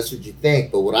here. That's what you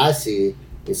think. But what I see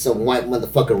is some white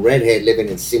motherfucking redhead living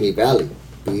in Simi Valley,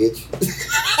 bitch.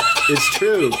 It's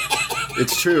true.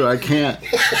 It's true. I can't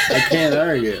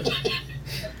argue.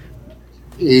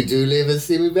 You do live in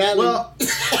Simi Valley. Well,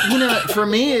 for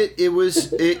me, it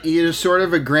was sort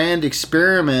of a grand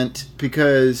experiment,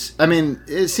 because, I mean,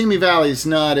 Simi Valley is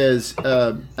not as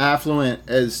affluent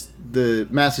as the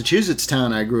Massachusetts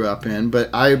town I grew up in,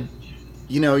 but I,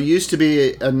 used to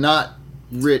be a not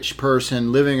rich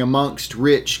person living amongst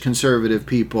rich conservative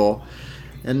people,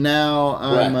 and now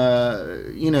I'm,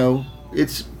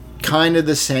 it's kind of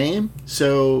the same.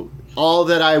 So all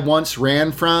that I once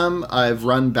ran from, I've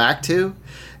run back to.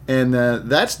 And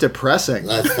that's depressing.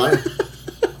 That's fine.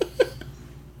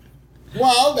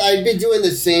 Well, I'd be doing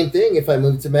the same thing if I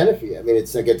moved to Menifee. I mean,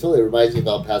 it's like I told you, it reminds me of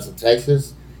El Paso,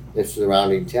 Texas, the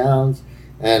surrounding towns.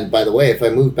 And by the way, if I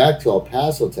moved back to El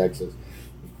Paso, Texas,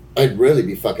 I'd really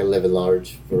be fucking living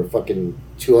large for fucking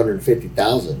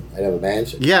 $250,000. I'd have a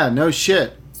mansion. Yeah, no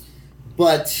shit.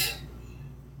 But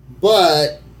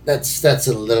that's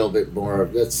a little bit more.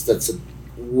 That's a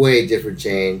way different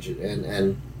change,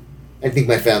 and I think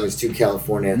my family's too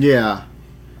California. Yeah.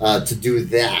 To do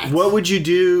that. What would you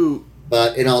do?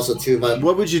 But and also too much.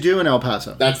 What would you do in El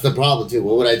Paso? That's the problem too.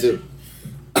 What would I do?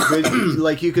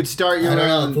 Like you could start your I don't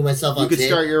own. know, put myself on you could tape.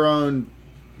 start your own,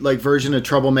 like version of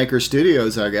Troublemaker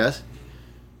Studios, I guess.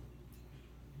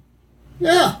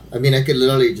 Yeah, I mean, I could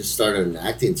literally just start an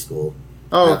acting school.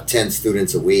 Oh, Have 10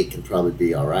 students a week and probably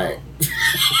be all right.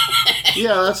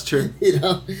 yeah, that's true. You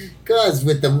know, because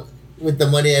with the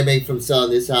money I make from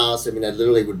selling this house, I mean, I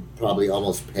literally would probably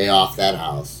almost pay off that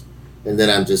house, and then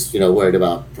I'm just worried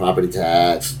about property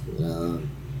tax,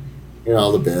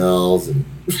 all the bills, and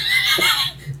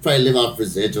probably live off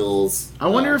residuals. I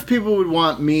wonder if people would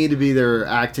want me to be their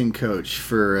acting coach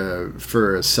for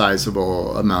a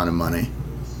sizable amount of money.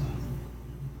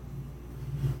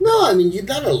 No, I mean, you've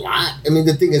done a lot. I mean,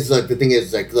 the thing is, look, if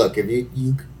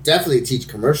you definitely teach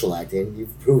commercial acting,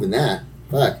 you've proven that.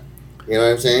 Fuck. You know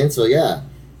what I'm saying? So, yeah,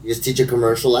 you just teach a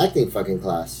commercial acting fucking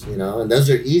class, and those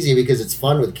are easy because it's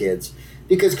fun with kids.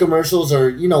 Because commercials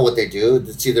are, what they do.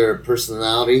 It's either a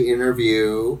personality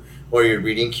interview or you're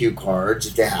reading cue cards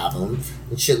if they have them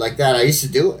and shit like that. I used to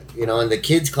do it, and the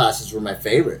kids' classes were my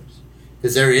favorites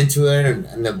because they're into it,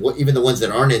 and even the ones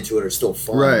that aren't into it are still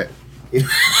fun. Right.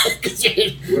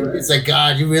 It's like,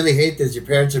 God, you really hate this. Your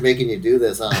parents are making you do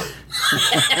this, huh?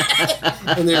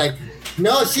 And they're like,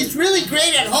 no, she's really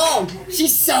great at home.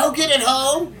 She's so good at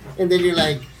home. And then you're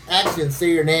like, action, say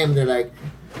your name. They're like,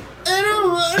 I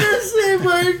don't want to say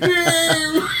my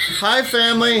name. Hi,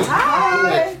 family.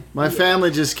 Hi. My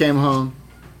family just came home.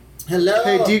 Hello.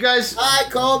 Hey, do you guys... Hi,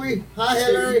 Colby. Hi,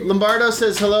 Hillary. Lombardo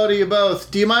says hello to you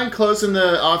both. Do you mind closing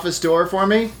the office door for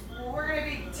me? Well, we're going to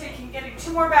be getting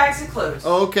 2 more bags of clothes.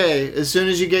 Okay, as soon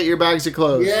as you get your bags of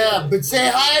clothes. Yeah, but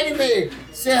say hi to me.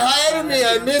 Say hi to me.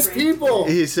 I miss people.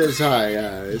 He says hi,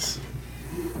 guys.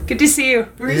 Good to see you.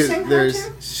 Were you saying hi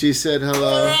too? She said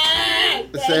hello.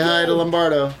 Say hi to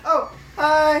Lombardo. Oh,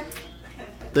 hi.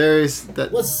 There's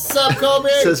that. What's up, Colby?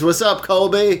 Says, what's up,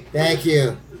 Colby? Thank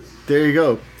you. There you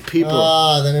go. People.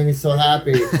 Oh, that made me so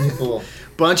happy. People.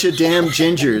 Bunch of damn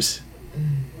gingers.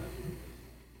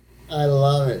 I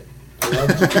love it. I love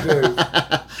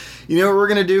gingers. You know what we're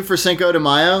gonna do for Cinco de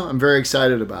Mayo? I'm very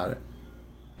excited about it.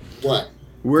 What?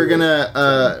 We're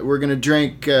gonna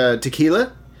drink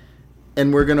tequila,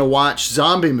 and we're gonna watch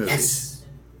zombie movies. Yes.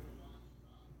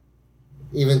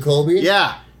 Even Colby?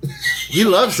 Yeah, he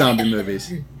loves zombie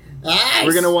movies. Nice.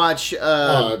 We're gonna watch.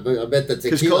 I bet the tequila.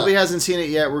 Because Colby hasn't seen it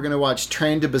yet, we're gonna watch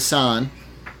Train to Busan.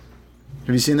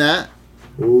 Have you seen that?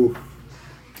 Ooh.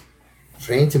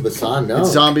 Train to Busan? No.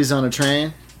 It's zombies on a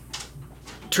train.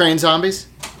 Train zombies.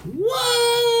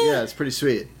 What? Yeah, it's pretty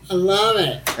sweet. I love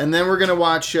it. And then we're gonna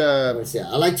watch. Let's see.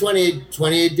 I like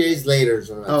 28 Days Later.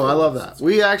 Oh, I love that.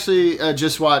 We actually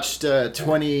just watched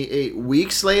 28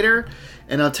 Weeks Later,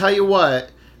 and I'll tell you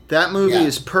what, that movie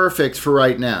is perfect for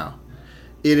right now.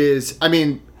 It is. I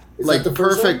mean, Is like that the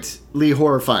first one? perfectly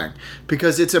horrifying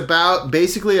because it's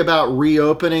basically about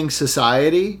reopening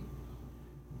society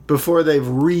before they've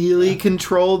really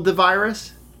controlled the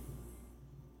virus.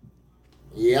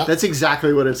 Yeah. That's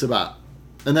exactly what it's about.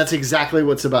 And that's exactly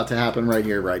what's about to happen right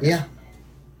here, right now. Yeah.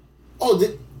 Oh,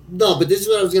 no, but this is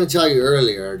what I was going to tell you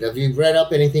earlier. Have you read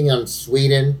up anything on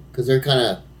Sweden? Because they're kind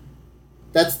of...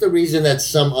 That's the reason that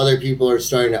some other people are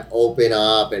starting to open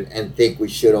up and think we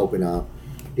should open up.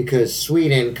 Because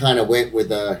Sweden kind of went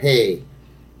with a, hey,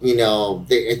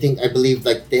 I believe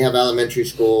like they have elementary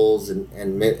schools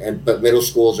but middle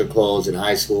schools are closed and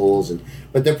high schools.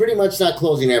 But they're pretty much not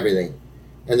closing everything.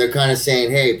 And they're kind of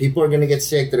saying, hey, people are going to get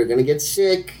sick. They're going to get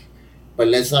sick, but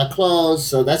let's not close.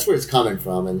 So that's where it's coming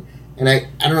from. And I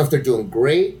don't know if they're doing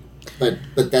great, but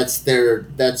that's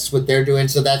what they're doing.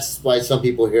 So that's why some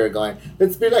people here are going,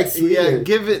 let's be like Sweden.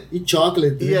 Yeah, Eat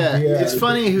chocolate. Yeah, it's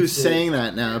funny who's saying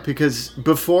that now because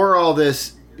before all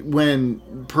this, when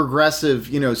progressive,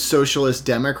 socialist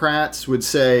Democrats would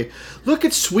say, look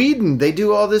at Sweden, they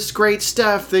do all this great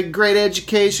stuff, they great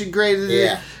education, great...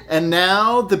 Yeah. And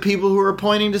now the people who are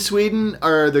pointing to Sweden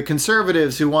are the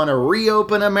conservatives who want to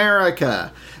reopen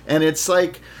America. And it's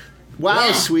like,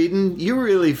 wow, Sweden, you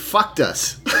really fucked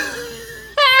us.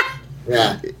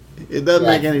 Yeah. It doesn't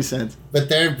make any sense. But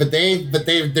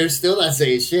they're still not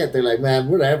saying shit. They're like, man,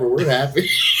 whatever, we're happy.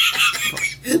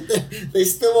 They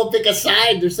still won't pick a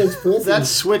side. They're such pussies. That's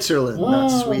Switzerland, not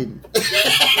Sweden.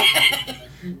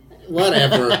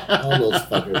 Whatever. All those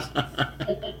fuckers.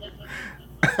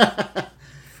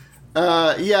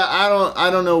 Yeah, I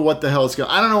don't know what the hell's going.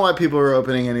 I don't know why people are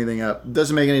opening anything up. It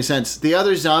doesn't make any sense. The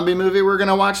other zombie movie we're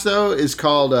gonna watch though is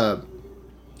called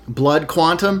Blood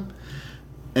Quantum,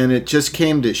 and it just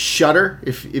came to Shudder.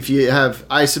 If you have,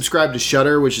 I subscribe to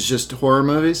Shudder, which is just horror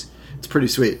movies. It's pretty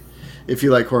sweet if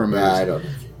you like horror movies. Yeah, I don't know.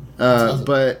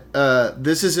 But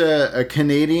this is a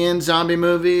Canadian zombie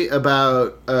movie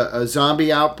about a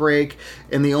zombie outbreak,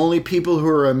 and the only people who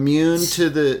are immune to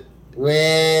the...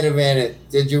 Wait a minute.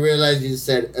 Did you realize you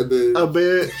said a boo? A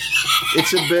bit.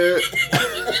 It's a bit.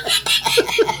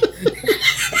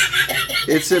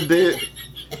 It's a bit.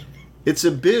 It's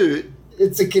a boot.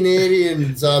 It's a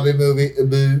Canadian zombie movie, a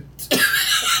boot.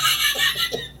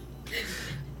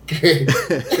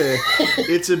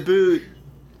 It's a boot.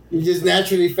 You just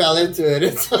naturally fell into it.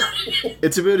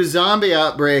 It's about a zombie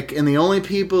outbreak, and the only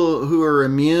people who are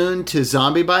immune to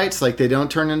zombie bites, like they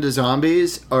don't turn into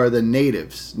zombies, are the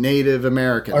natives, Native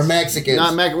Americans, or Mexicans.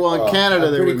 Not well, in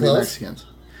Canada they would be Mexicans.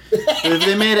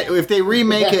 If they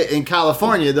remake it in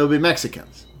California, they'll be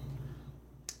Mexicans.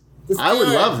 I would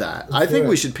love that. I think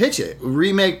we should pitch it.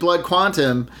 Remake Blood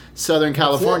Quantum, Southern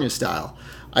California style.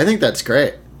 I think that's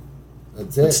great.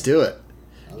 That's it. Let's do it.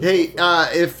 Hey,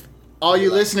 if all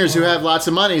you listeners who have lots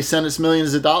of money, send us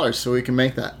millions of dollars so we can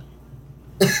make that.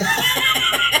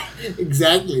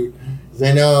 Exactly. 'Cause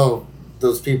I know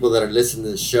those people that are listening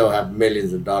to this show have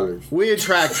millions of dollars. We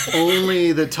attract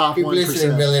only the top People 1%.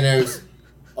 listening, millionaires.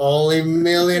 Only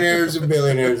millionaires and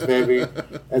billionaires, baby.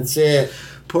 That's it.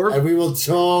 And we will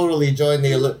totally join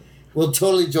the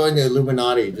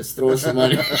Illuminati. Just throw us some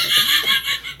money.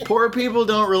 Poor people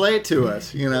don't relate to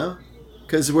us, you know,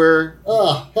 because we're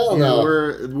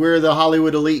we're the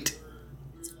Hollywood elite.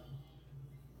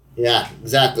 Yeah,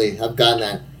 exactly. I've gotten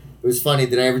that. It was funny.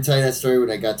 Did I ever tell you that story when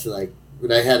I got to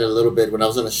when I had a little bit when I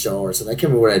was on a show or something? I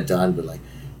can't remember what I'd done, but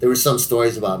there were some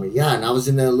stories about me. Yeah, and I was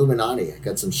in the Illuminati. I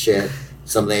got some shit.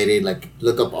 Some lady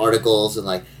look up articles and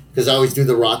because I always do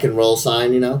the rock and roll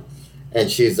sign, you know? And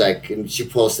she's and she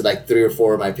posted 3 or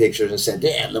 4 of my pictures and said,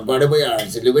 yeah, Lombardo Boyar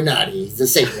is Illuminati, he's a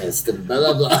Satanist, and blah,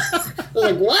 blah, blah. I was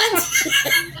like, what?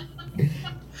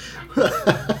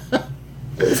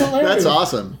 That's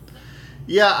awesome.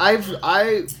 Yeah, It's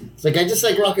I just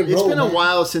like rock and roll. It's been a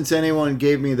while since anyone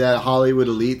gave me that Hollywood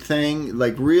elite thing.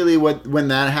 Really, when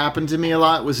that happened to me a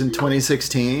lot was in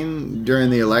 2016 during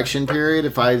the election period.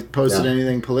 If I posted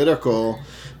anything political,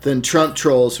 then Trump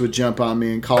trolls would jump on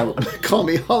me and call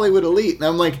me Hollywood elite. And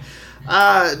I'm like,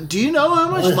 do you know how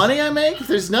much money I make?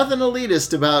 There's nothing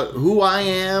elitist about who I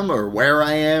am or where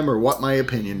I am or what my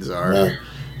opinions are. No.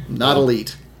 Not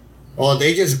elite. Oh,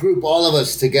 they just group all of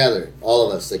us together. All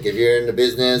of us. If you're in the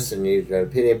business and you've got an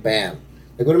opinion, bam.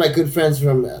 One of my good friends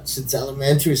from since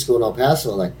elementary school in El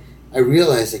Paso, I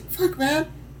realized, fuck,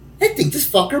 man, I think this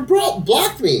fucker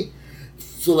blocked me.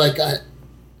 So, I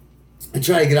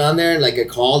tried to get on there and, I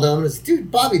called him and I said, dude,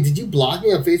 Bobby, did you block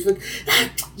me on Facebook?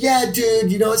 Yeah,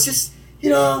 dude, it's just,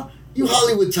 you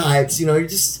Hollywood types, you're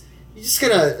just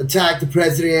gonna attack the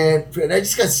president. And I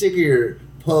just got sick of your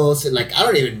posts and, I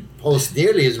don't even post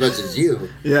nearly as much as you.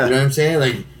 Yeah. You know what I'm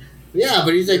saying? Yeah,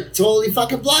 but he's totally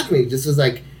fucking blocked me. Just was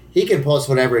he can post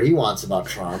whatever he wants about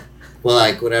Trump.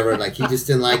 Well, whatever, he just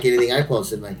didn't like anything I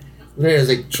posted. It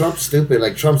was Trump's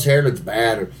stupid, Trump's hair looks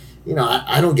bad, or,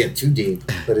 I don't get too deep.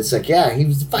 But it's yeah, he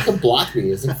was fucking blocked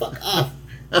me. It's fuck off.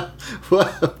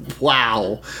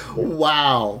 Wow.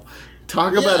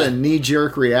 Talk about a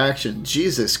knee-jerk reaction.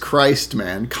 Jesus Christ,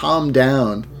 man. Calm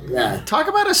down. Yeah. Talk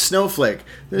about a snowflake.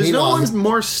 There's no one's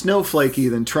more snowflakey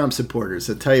than Trump supporters,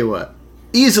 I tell you what.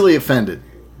 Easily offended.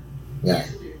 Yeah.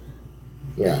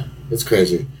 Yeah. It's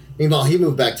crazy. Meanwhile, he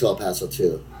moved back to El Paso,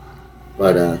 too.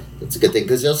 But it's a good thing.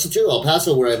 Because also, too, El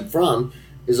Paso, where I'm from,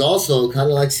 is also kind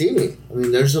of like Simi. I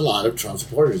mean, there's a lot of Trump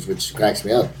supporters, which cracks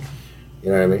me up.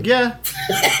 You know what I mean? Yeah.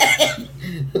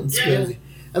 It's crazy.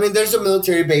 I mean, there's a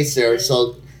military base there,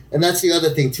 and that's the other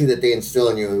thing too that they instill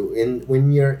in you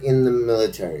when you're in the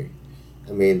military.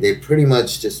 I mean, they pretty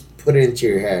much just put it into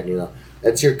your head.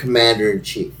 That's your commander in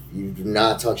chief. You do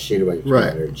not talk shit about your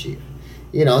commander in chief.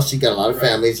 So you got a lot of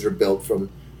families that are built from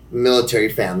military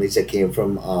families that came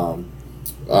from,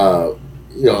 the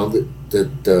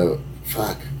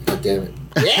fuck, god damn it,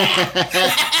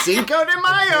 yeah, Cinco de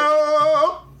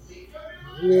Mayo.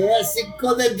 Yeah,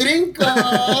 Cinco de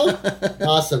Drinko.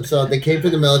 Awesome. So they came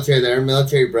from the military. They're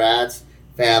military brats,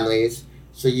 families.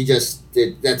 So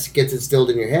that gets instilled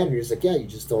in your head. And you're just yeah, you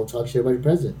just don't talk shit about your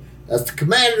president. That's the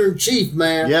commander-in-chief,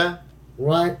 man. Yeah.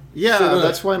 Right? Yeah,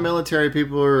 that's why military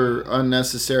people are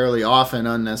often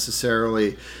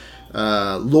unnecessarily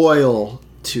loyal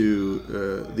to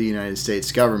the United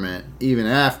States government, even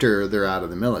after they're out of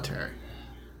the military.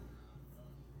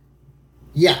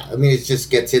 Yeah, I mean, it just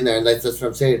gets in there, and that's what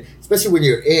I'm saying. Especially when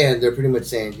you're in, they're pretty much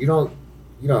saying you don't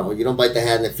bite the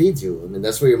hand that feeds you. I mean,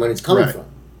 that's where your money's coming from.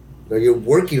 You're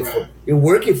working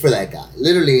for that guy.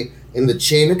 Literally, in the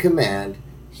chain of command,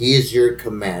 he is your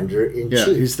commander in chief.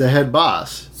 Yeah, he's the head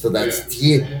boss. So that's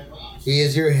he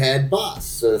is your head boss.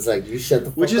 So it's like you shut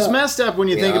the fuck up. Which is messed up when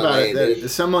you think about it. That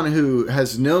someone who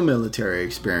has no military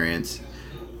experience,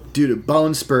 due to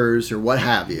bone spurs or what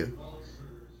have you,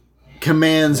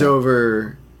 commands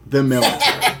over the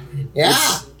military.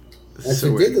 That's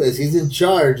so ridiculous. He's in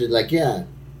charge, and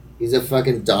he's a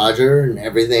fucking dodger and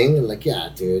everything. And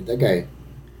dude, that guy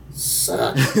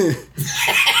sucks.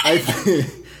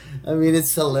 I mean,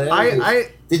 it's hilarious.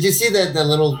 Did you see that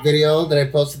little video that I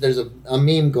posted? There's a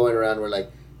meme going around where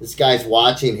this guy's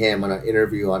watching him on an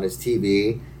interview on his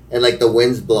TV, and the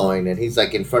wind's blowing, and he's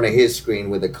in front of his screen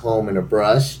with a comb and a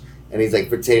brush, and he's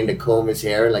pretending to comb his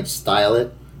hair and style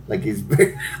it. He's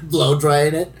blow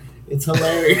drying it. It's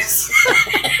hilarious.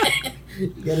 You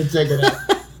gotta check it out.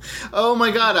 Oh my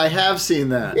God, I have seen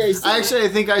that. Yeah, I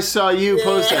think I saw you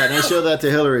post that, and I showed that to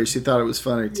Hillary. She thought it was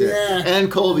funny too. Yeah. And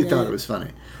Colby thought it was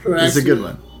funny. It's a good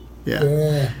one.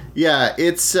 Yeah.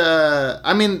 It's.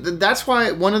 I mean, that's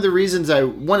why one of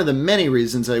the many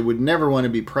reasons I would never want to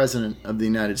be president of the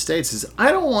United States is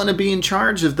I don't want to be in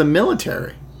charge of the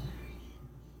military.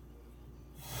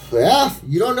 Well,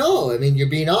 you don't know. I mean, you're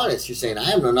being honest. You're saying,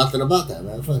 I know nothing about that,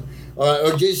 man.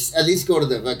 Or just at least go to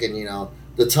the fucking,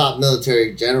 the top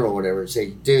military general or whatever and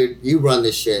say, dude, you run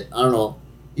this shit. I don't know.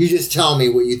 You just tell me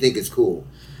what you think is cool.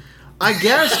 I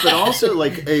guess, but also,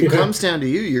 it comes down to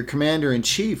you. You're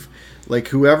commander-in-chief.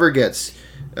 Whoever gets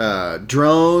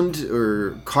droned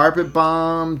or carpet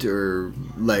bombed or,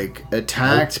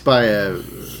 attacked by a...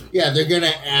 Yeah, they're going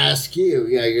to ask you.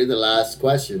 Yeah, you're the last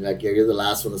question. You're the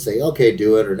last one to say, okay,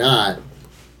 do it or not.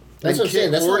 That's what I'm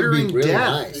saying. That's ordering be really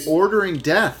death. Nice. Ordering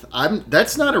death.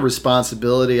 That's not a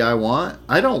responsibility I want.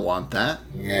 I don't want that.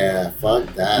 Yeah,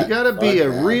 fuck that. You got to be a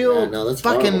real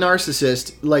fucking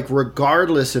narcissist,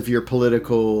 regardless of your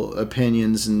political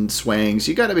opinions and swayings.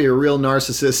 You got to be a real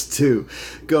narcissist to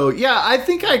go, yeah, I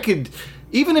think I could...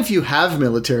 Even if you have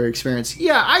military experience,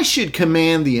 yeah, I should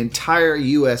command the entire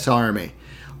U.S. Army.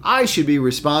 I should be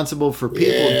responsible for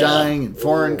people dying in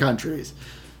foreign countries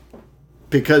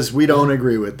because we don't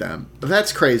agree with them.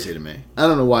 That's crazy to me. I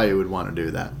don't know why you would want to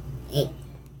do that. I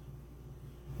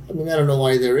mean, I don't know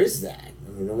why there is that. I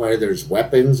don't know why there's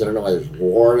weapons. I don't know why there's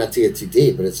war. Not to get too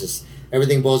deep, but it's just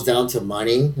everything boils down to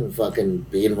money and fucking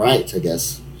being right, I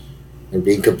guess. And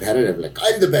being competitive.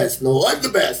 I'm the best. No, I'm the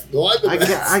best. No, I'm the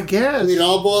best. I guess. I mean, it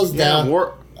all boils down...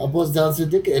 All boils down to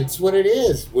it's what it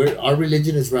is. Our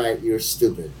religion is right. You're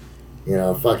stupid.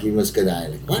 Fuck, you must go die.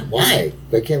 What? Why?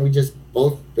 Why can't we just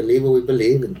both believe what we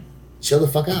believe and chill the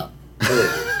fuck out?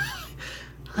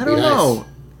 I don't know.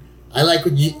 I like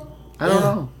what you... I don't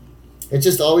know. It's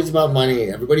just always about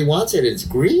money. Everybody wants it. It's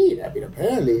greed. I mean,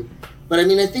 apparently. But I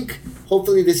mean, I think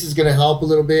hopefully this is going to help a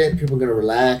little bit. People are going to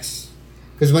relax.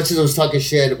 Because much as I was talking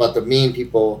shit about the mean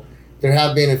people, there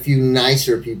have been a few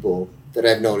nicer people that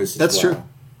I've noticed as well. That's true.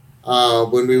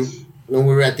 When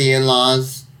we were at the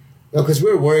in-laws, because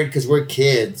we were worried because we're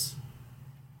kids.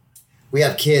 We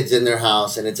have kids in their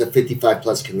house, and it's a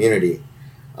 55-plus community.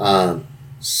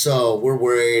 So we're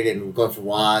worried, and we're going for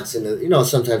walks, and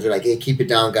sometimes we're like, hey, keep it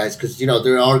down, guys, because,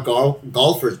 there are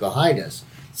golfers behind us.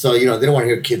 So, they don't want to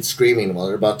hear kids screaming while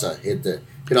they're about to hit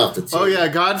off the tee. Oh, yeah,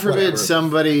 God forbid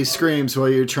somebody screams while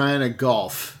you're trying to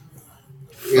golf.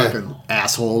 Fucking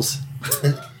assholes.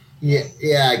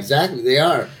 Yeah, exactly. They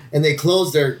are. And they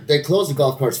closed the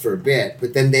golf course for a bit,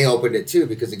 but then they opened it too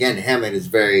because again, Hemet is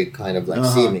very kind of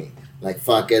see me.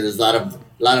 Fuck it. There's a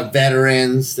lot of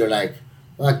veterans. They're like,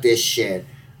 fuck this shit.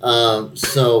 But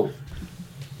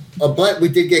we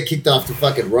did get kicked off the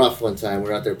fucking rough one time. We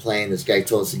were out there playing. This guy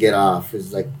told us to get off.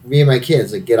 It's like me and my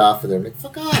kids get off of there. I'm like,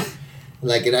 fuck off. And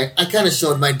I kind of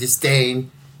showed my disdain.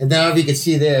 And then I don't know if you can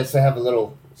see this. I have a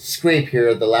little scrape here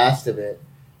of the last of it.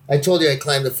 I told you I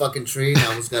climbed the fucking tree and I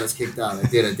almost got us kicked out. I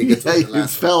did. I think it's the last you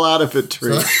fell out of a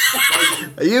tree.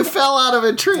 You fell out of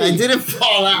a tree. I didn't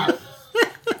fall out.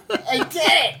 I did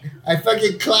it. I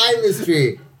fucking climbed this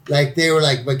tree. They were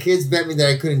my kids bet me that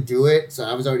I couldn't do it, so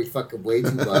I was already fucking way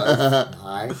too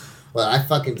high. But I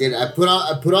fucking did it. I put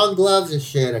on gloves and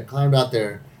shit. I climbed out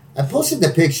there. I posted the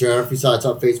picture. I don't know if you saw it. It's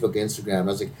on Facebook and Instagram. I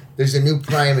was like, there's a new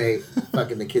primate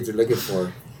fucking the kids are looking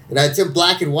for. And it's in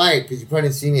black and white because you probably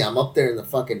didn't see me. I'm up there in the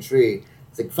fucking tree.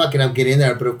 It's like, fucking, I'm getting in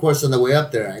there. But of course, on the way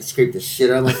up there, I scraped the shit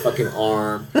out of my fucking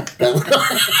arm. But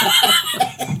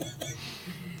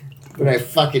I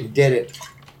fucking did it.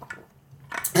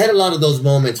 I had a lot of those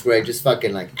moments where I just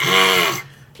fucking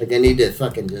Like I need to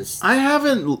fucking just. I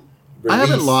haven't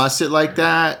lost it like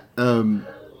that.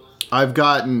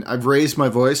 I've raised my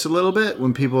voice a little bit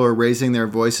when people are raising their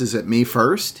voices at me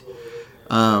first.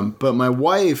 But my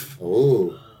wife,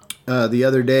 the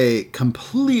other day,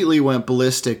 completely went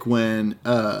ballistic when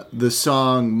the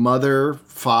song "Mother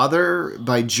Father"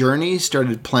 by Journey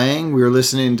started playing. We were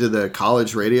listening to the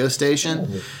college radio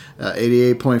station,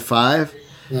 88.5.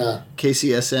 Yeah.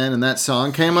 KCSN, and that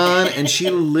song came on, and she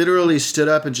literally stood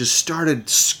up and just started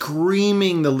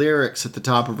screaming the lyrics at the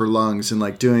top of her lungs and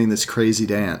like doing this crazy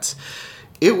dance.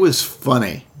 It was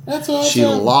funny. That's awesome. She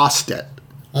lost it.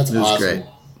 That's it was awesome. great.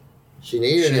 She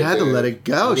needed it. She had to dude. let it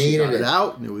go. She got Needed it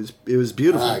out, and it was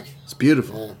beautiful. Fuck. It's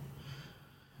beautiful.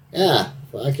 Yeah.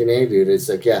 Fucking A, dude. It's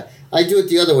like, yeah. I do it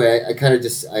the other way. I kind of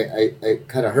just, I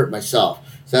kind of hurt myself.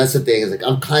 So that's the thing. It's like,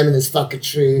 I'm climbing this fucking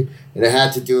tree, and I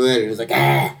had to do it, and it was like,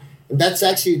 ah. And that's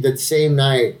actually the same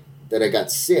night that I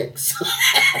got sick. So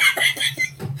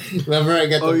remember, I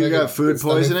got you got food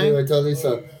poisoning? I told you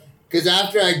so. Because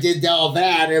after I did all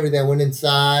that and everything, I went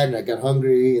inside, and I got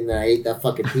hungry, and then I ate that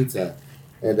fucking pizza.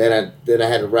 And then I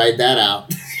had to ride that out.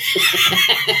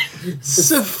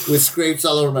 With scrapes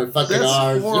all over my fucking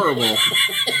arms. That's horrible.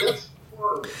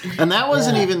 And that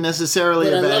wasn't even necessarily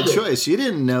a bad choice. You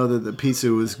didn't know that the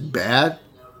pizza was bad.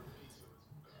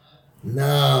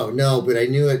 No, but I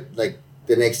knew it like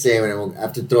the next day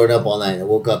after throwing up all night. I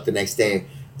woke up the next day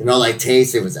and all I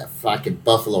tasted was that fucking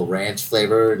Buffalo Ranch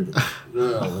flavor and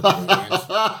ranch, like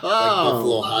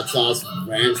Buffalo hot sauce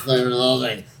ranch flavor. And I was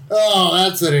like, oh,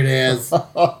 that's what it is.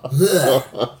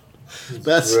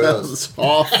 That sounds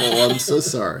awful. I'm so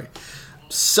sorry.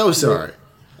 So sorry.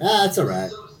 That's all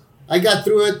right. I got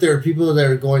through it. There are people that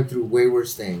are going through way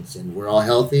worse things, and we're all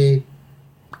healthy.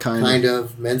 Kind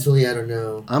of. Mentally, I don't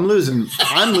know. I'm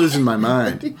losing my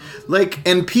mind. Like,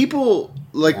 and people,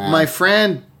 like my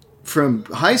friend from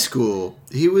high school,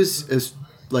 he was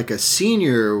like a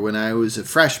senior when I was a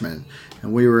freshman,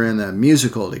 and we were in a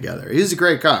musical together. He's a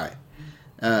great guy.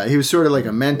 He was sort of like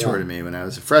a mentor to me when I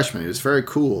was a freshman. He was very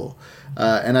cool.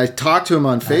 And I talked to him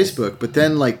on Facebook, but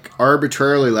then like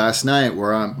arbitrarily last night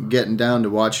where I'm getting down to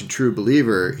watching True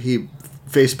Believer, he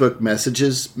Facebook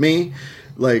messages me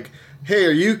like, hey,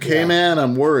 are you okay, man?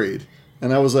 I'm worried.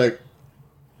 And I was like,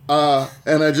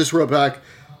 and I just wrote back,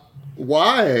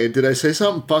 why? Did I say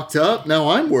something fucked up?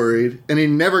 No, I'm worried. And he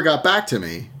never got back to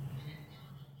me.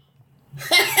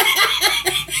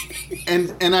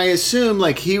 And I assume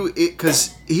like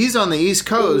because he's on the East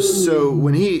Coast, so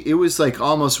when it was like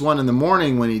almost 1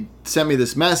 a.m. when he sent me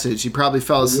this message, he probably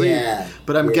fell asleep. Yeah,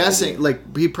 but I'm guessing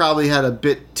like he probably had a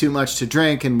bit too much to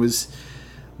drink and was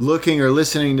looking or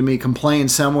listening to me complain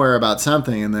somewhere about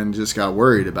something, and then just got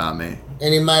worried about me.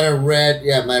 And he might have read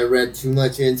too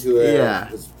much into it. Yeah,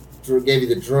 gave you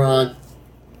the drunk,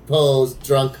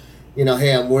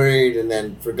 hey, I'm worried, and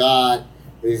then forgot.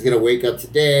 He's going to wake up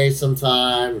today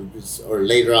sometime, or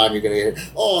later on you're going to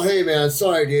get, oh, hey, man,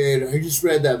 sorry, dude. I just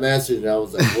read that message, and I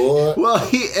was like, what? Well,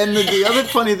 the other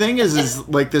funny thing is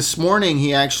like this morning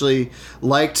he actually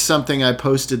liked something I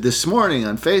posted this morning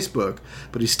on Facebook,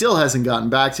 but he still hasn't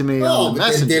gotten back to me on the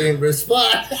Messenger. Didn't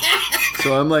respond.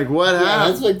 So I'm like, what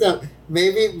happened? That's fucked up.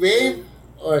 Maybe,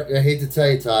 or I hate to tell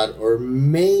you, Todd, or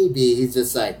maybe he's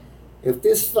just like, if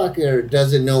this fucker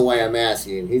doesn't know why I'm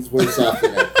asking, he's worse off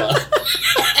than I thought.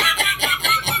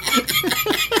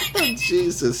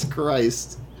 Jesus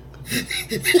Christ.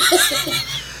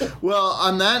 Well,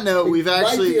 on that note, we've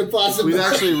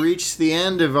actually reached the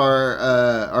end of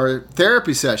our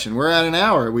therapy session. We're at an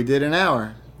hour. We did an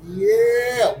hour.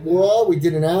 Yeah, well, we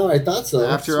did an hour. I thought so.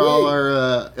 After all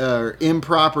our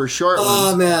improper short ones.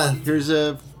 Oh man,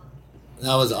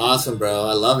 that was awesome, bro.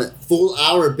 I love it. Full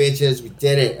hour, bitches. We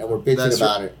did it, and we're bitching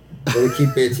about it. We're gonna keep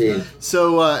bitching.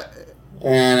 So,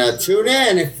 and tune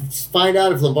in find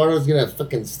out if Lombardo's gonna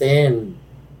fucking stay in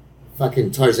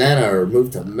fucking Tarzana or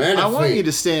move to Menifee. I want you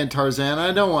to stay in Tarzana.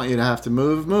 I don't want you to have to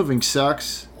move. Moving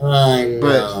sucks. I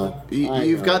know. But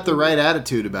you've got the right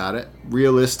attitude about it.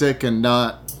 Realistic and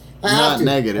not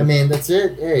negative. I mean, that's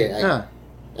it. Hey,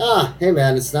 hey,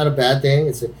 man, it's not a bad thing.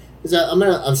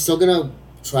 I'm still gonna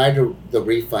try the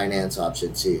refinance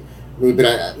option. See,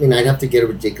 I'd have to get a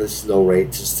ridiculous low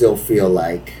rate to still feel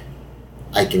like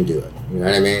I can do it. You know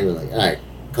what I mean? Like, all right,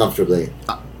 comfortably.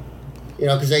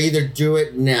 Because I either do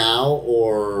it now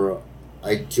or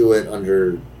I do it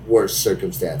under worse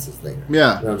circumstances later.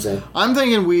 Yeah. You know what I'm saying? I'm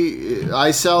thinking we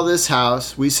sell this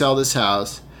house,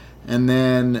 and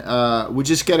then we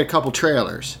just get a couple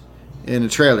trailers in a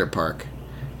trailer park.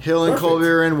 Hill and Colby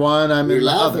are in one, I'm in the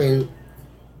other.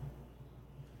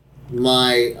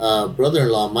 My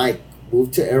brother-in-law, Mike,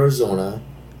 moved to Arizona.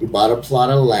 He bought a plot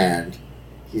of land.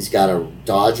 He's got a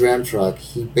Dodge Ram truck.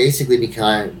 He basically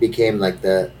became like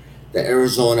the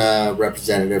Arizona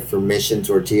representative for Mission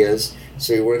Tortillas.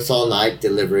 So he works all night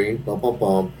delivering. Boom, boom,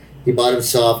 boom. He bought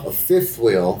himself a fifth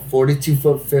wheel,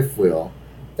 42-foot fifth wheel.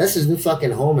 That's his new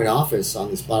fucking home and office on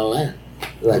this plot of land.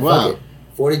 Like, wow. Fuck it.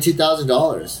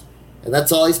 $42,000. And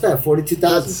that's all he spent,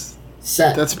 $42,000.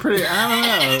 Set. That's pretty, I don't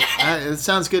know. It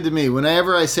sounds good to me.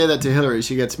 Whenever I say that to Hillary,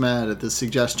 she gets mad at the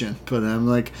suggestion. But I'm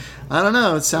like, I don't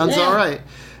know. It sounds all right.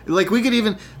 Like, we could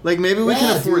even, like, maybe we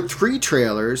can afford 3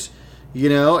 trailers, you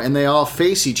know, and they all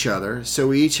face each other. So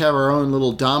we each have our own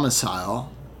little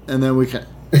domicile. And then we can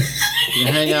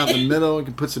hang out in the middle. We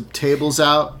can put some tables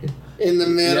out. In the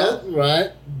middle,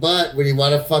 right? But when you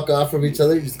want to fuck off from each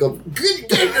other, you just go,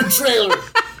 get in your trailer.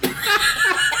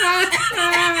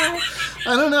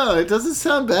 I don't know. It doesn't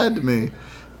sound bad to me.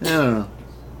 I don't know.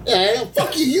 Yeah,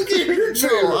 fuck you. You get in your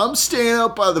trailer. No, I'm staying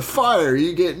out by the fire.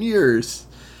 You getting yours.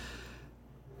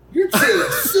 Your trailer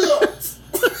sucks.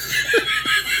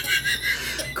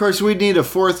 Of course, we'd need a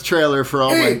 4th trailer for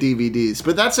all my DVDs,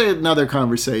 but that's another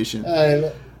conversation.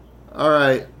 All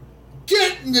right.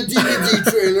 Get in the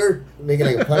DVD trailer. Make it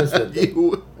like a punishment.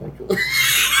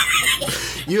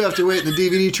 You have to wait in the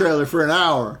DVD trailer for an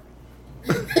hour.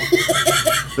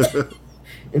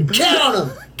 And count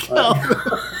them.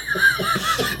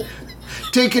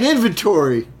 Take an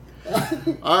inventory.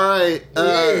 All right.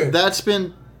 That's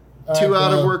been 2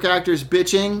 out of work actors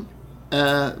bitching.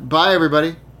 Bye,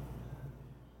 everybody.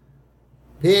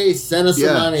 Peace. Send us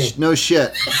some money. No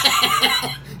shit.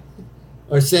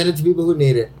 Or send it to people who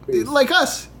need it. Please. Like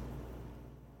us.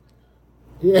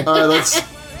 Yeah. All right, let's...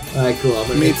 All right, cool. I'm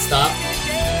going to hit stop.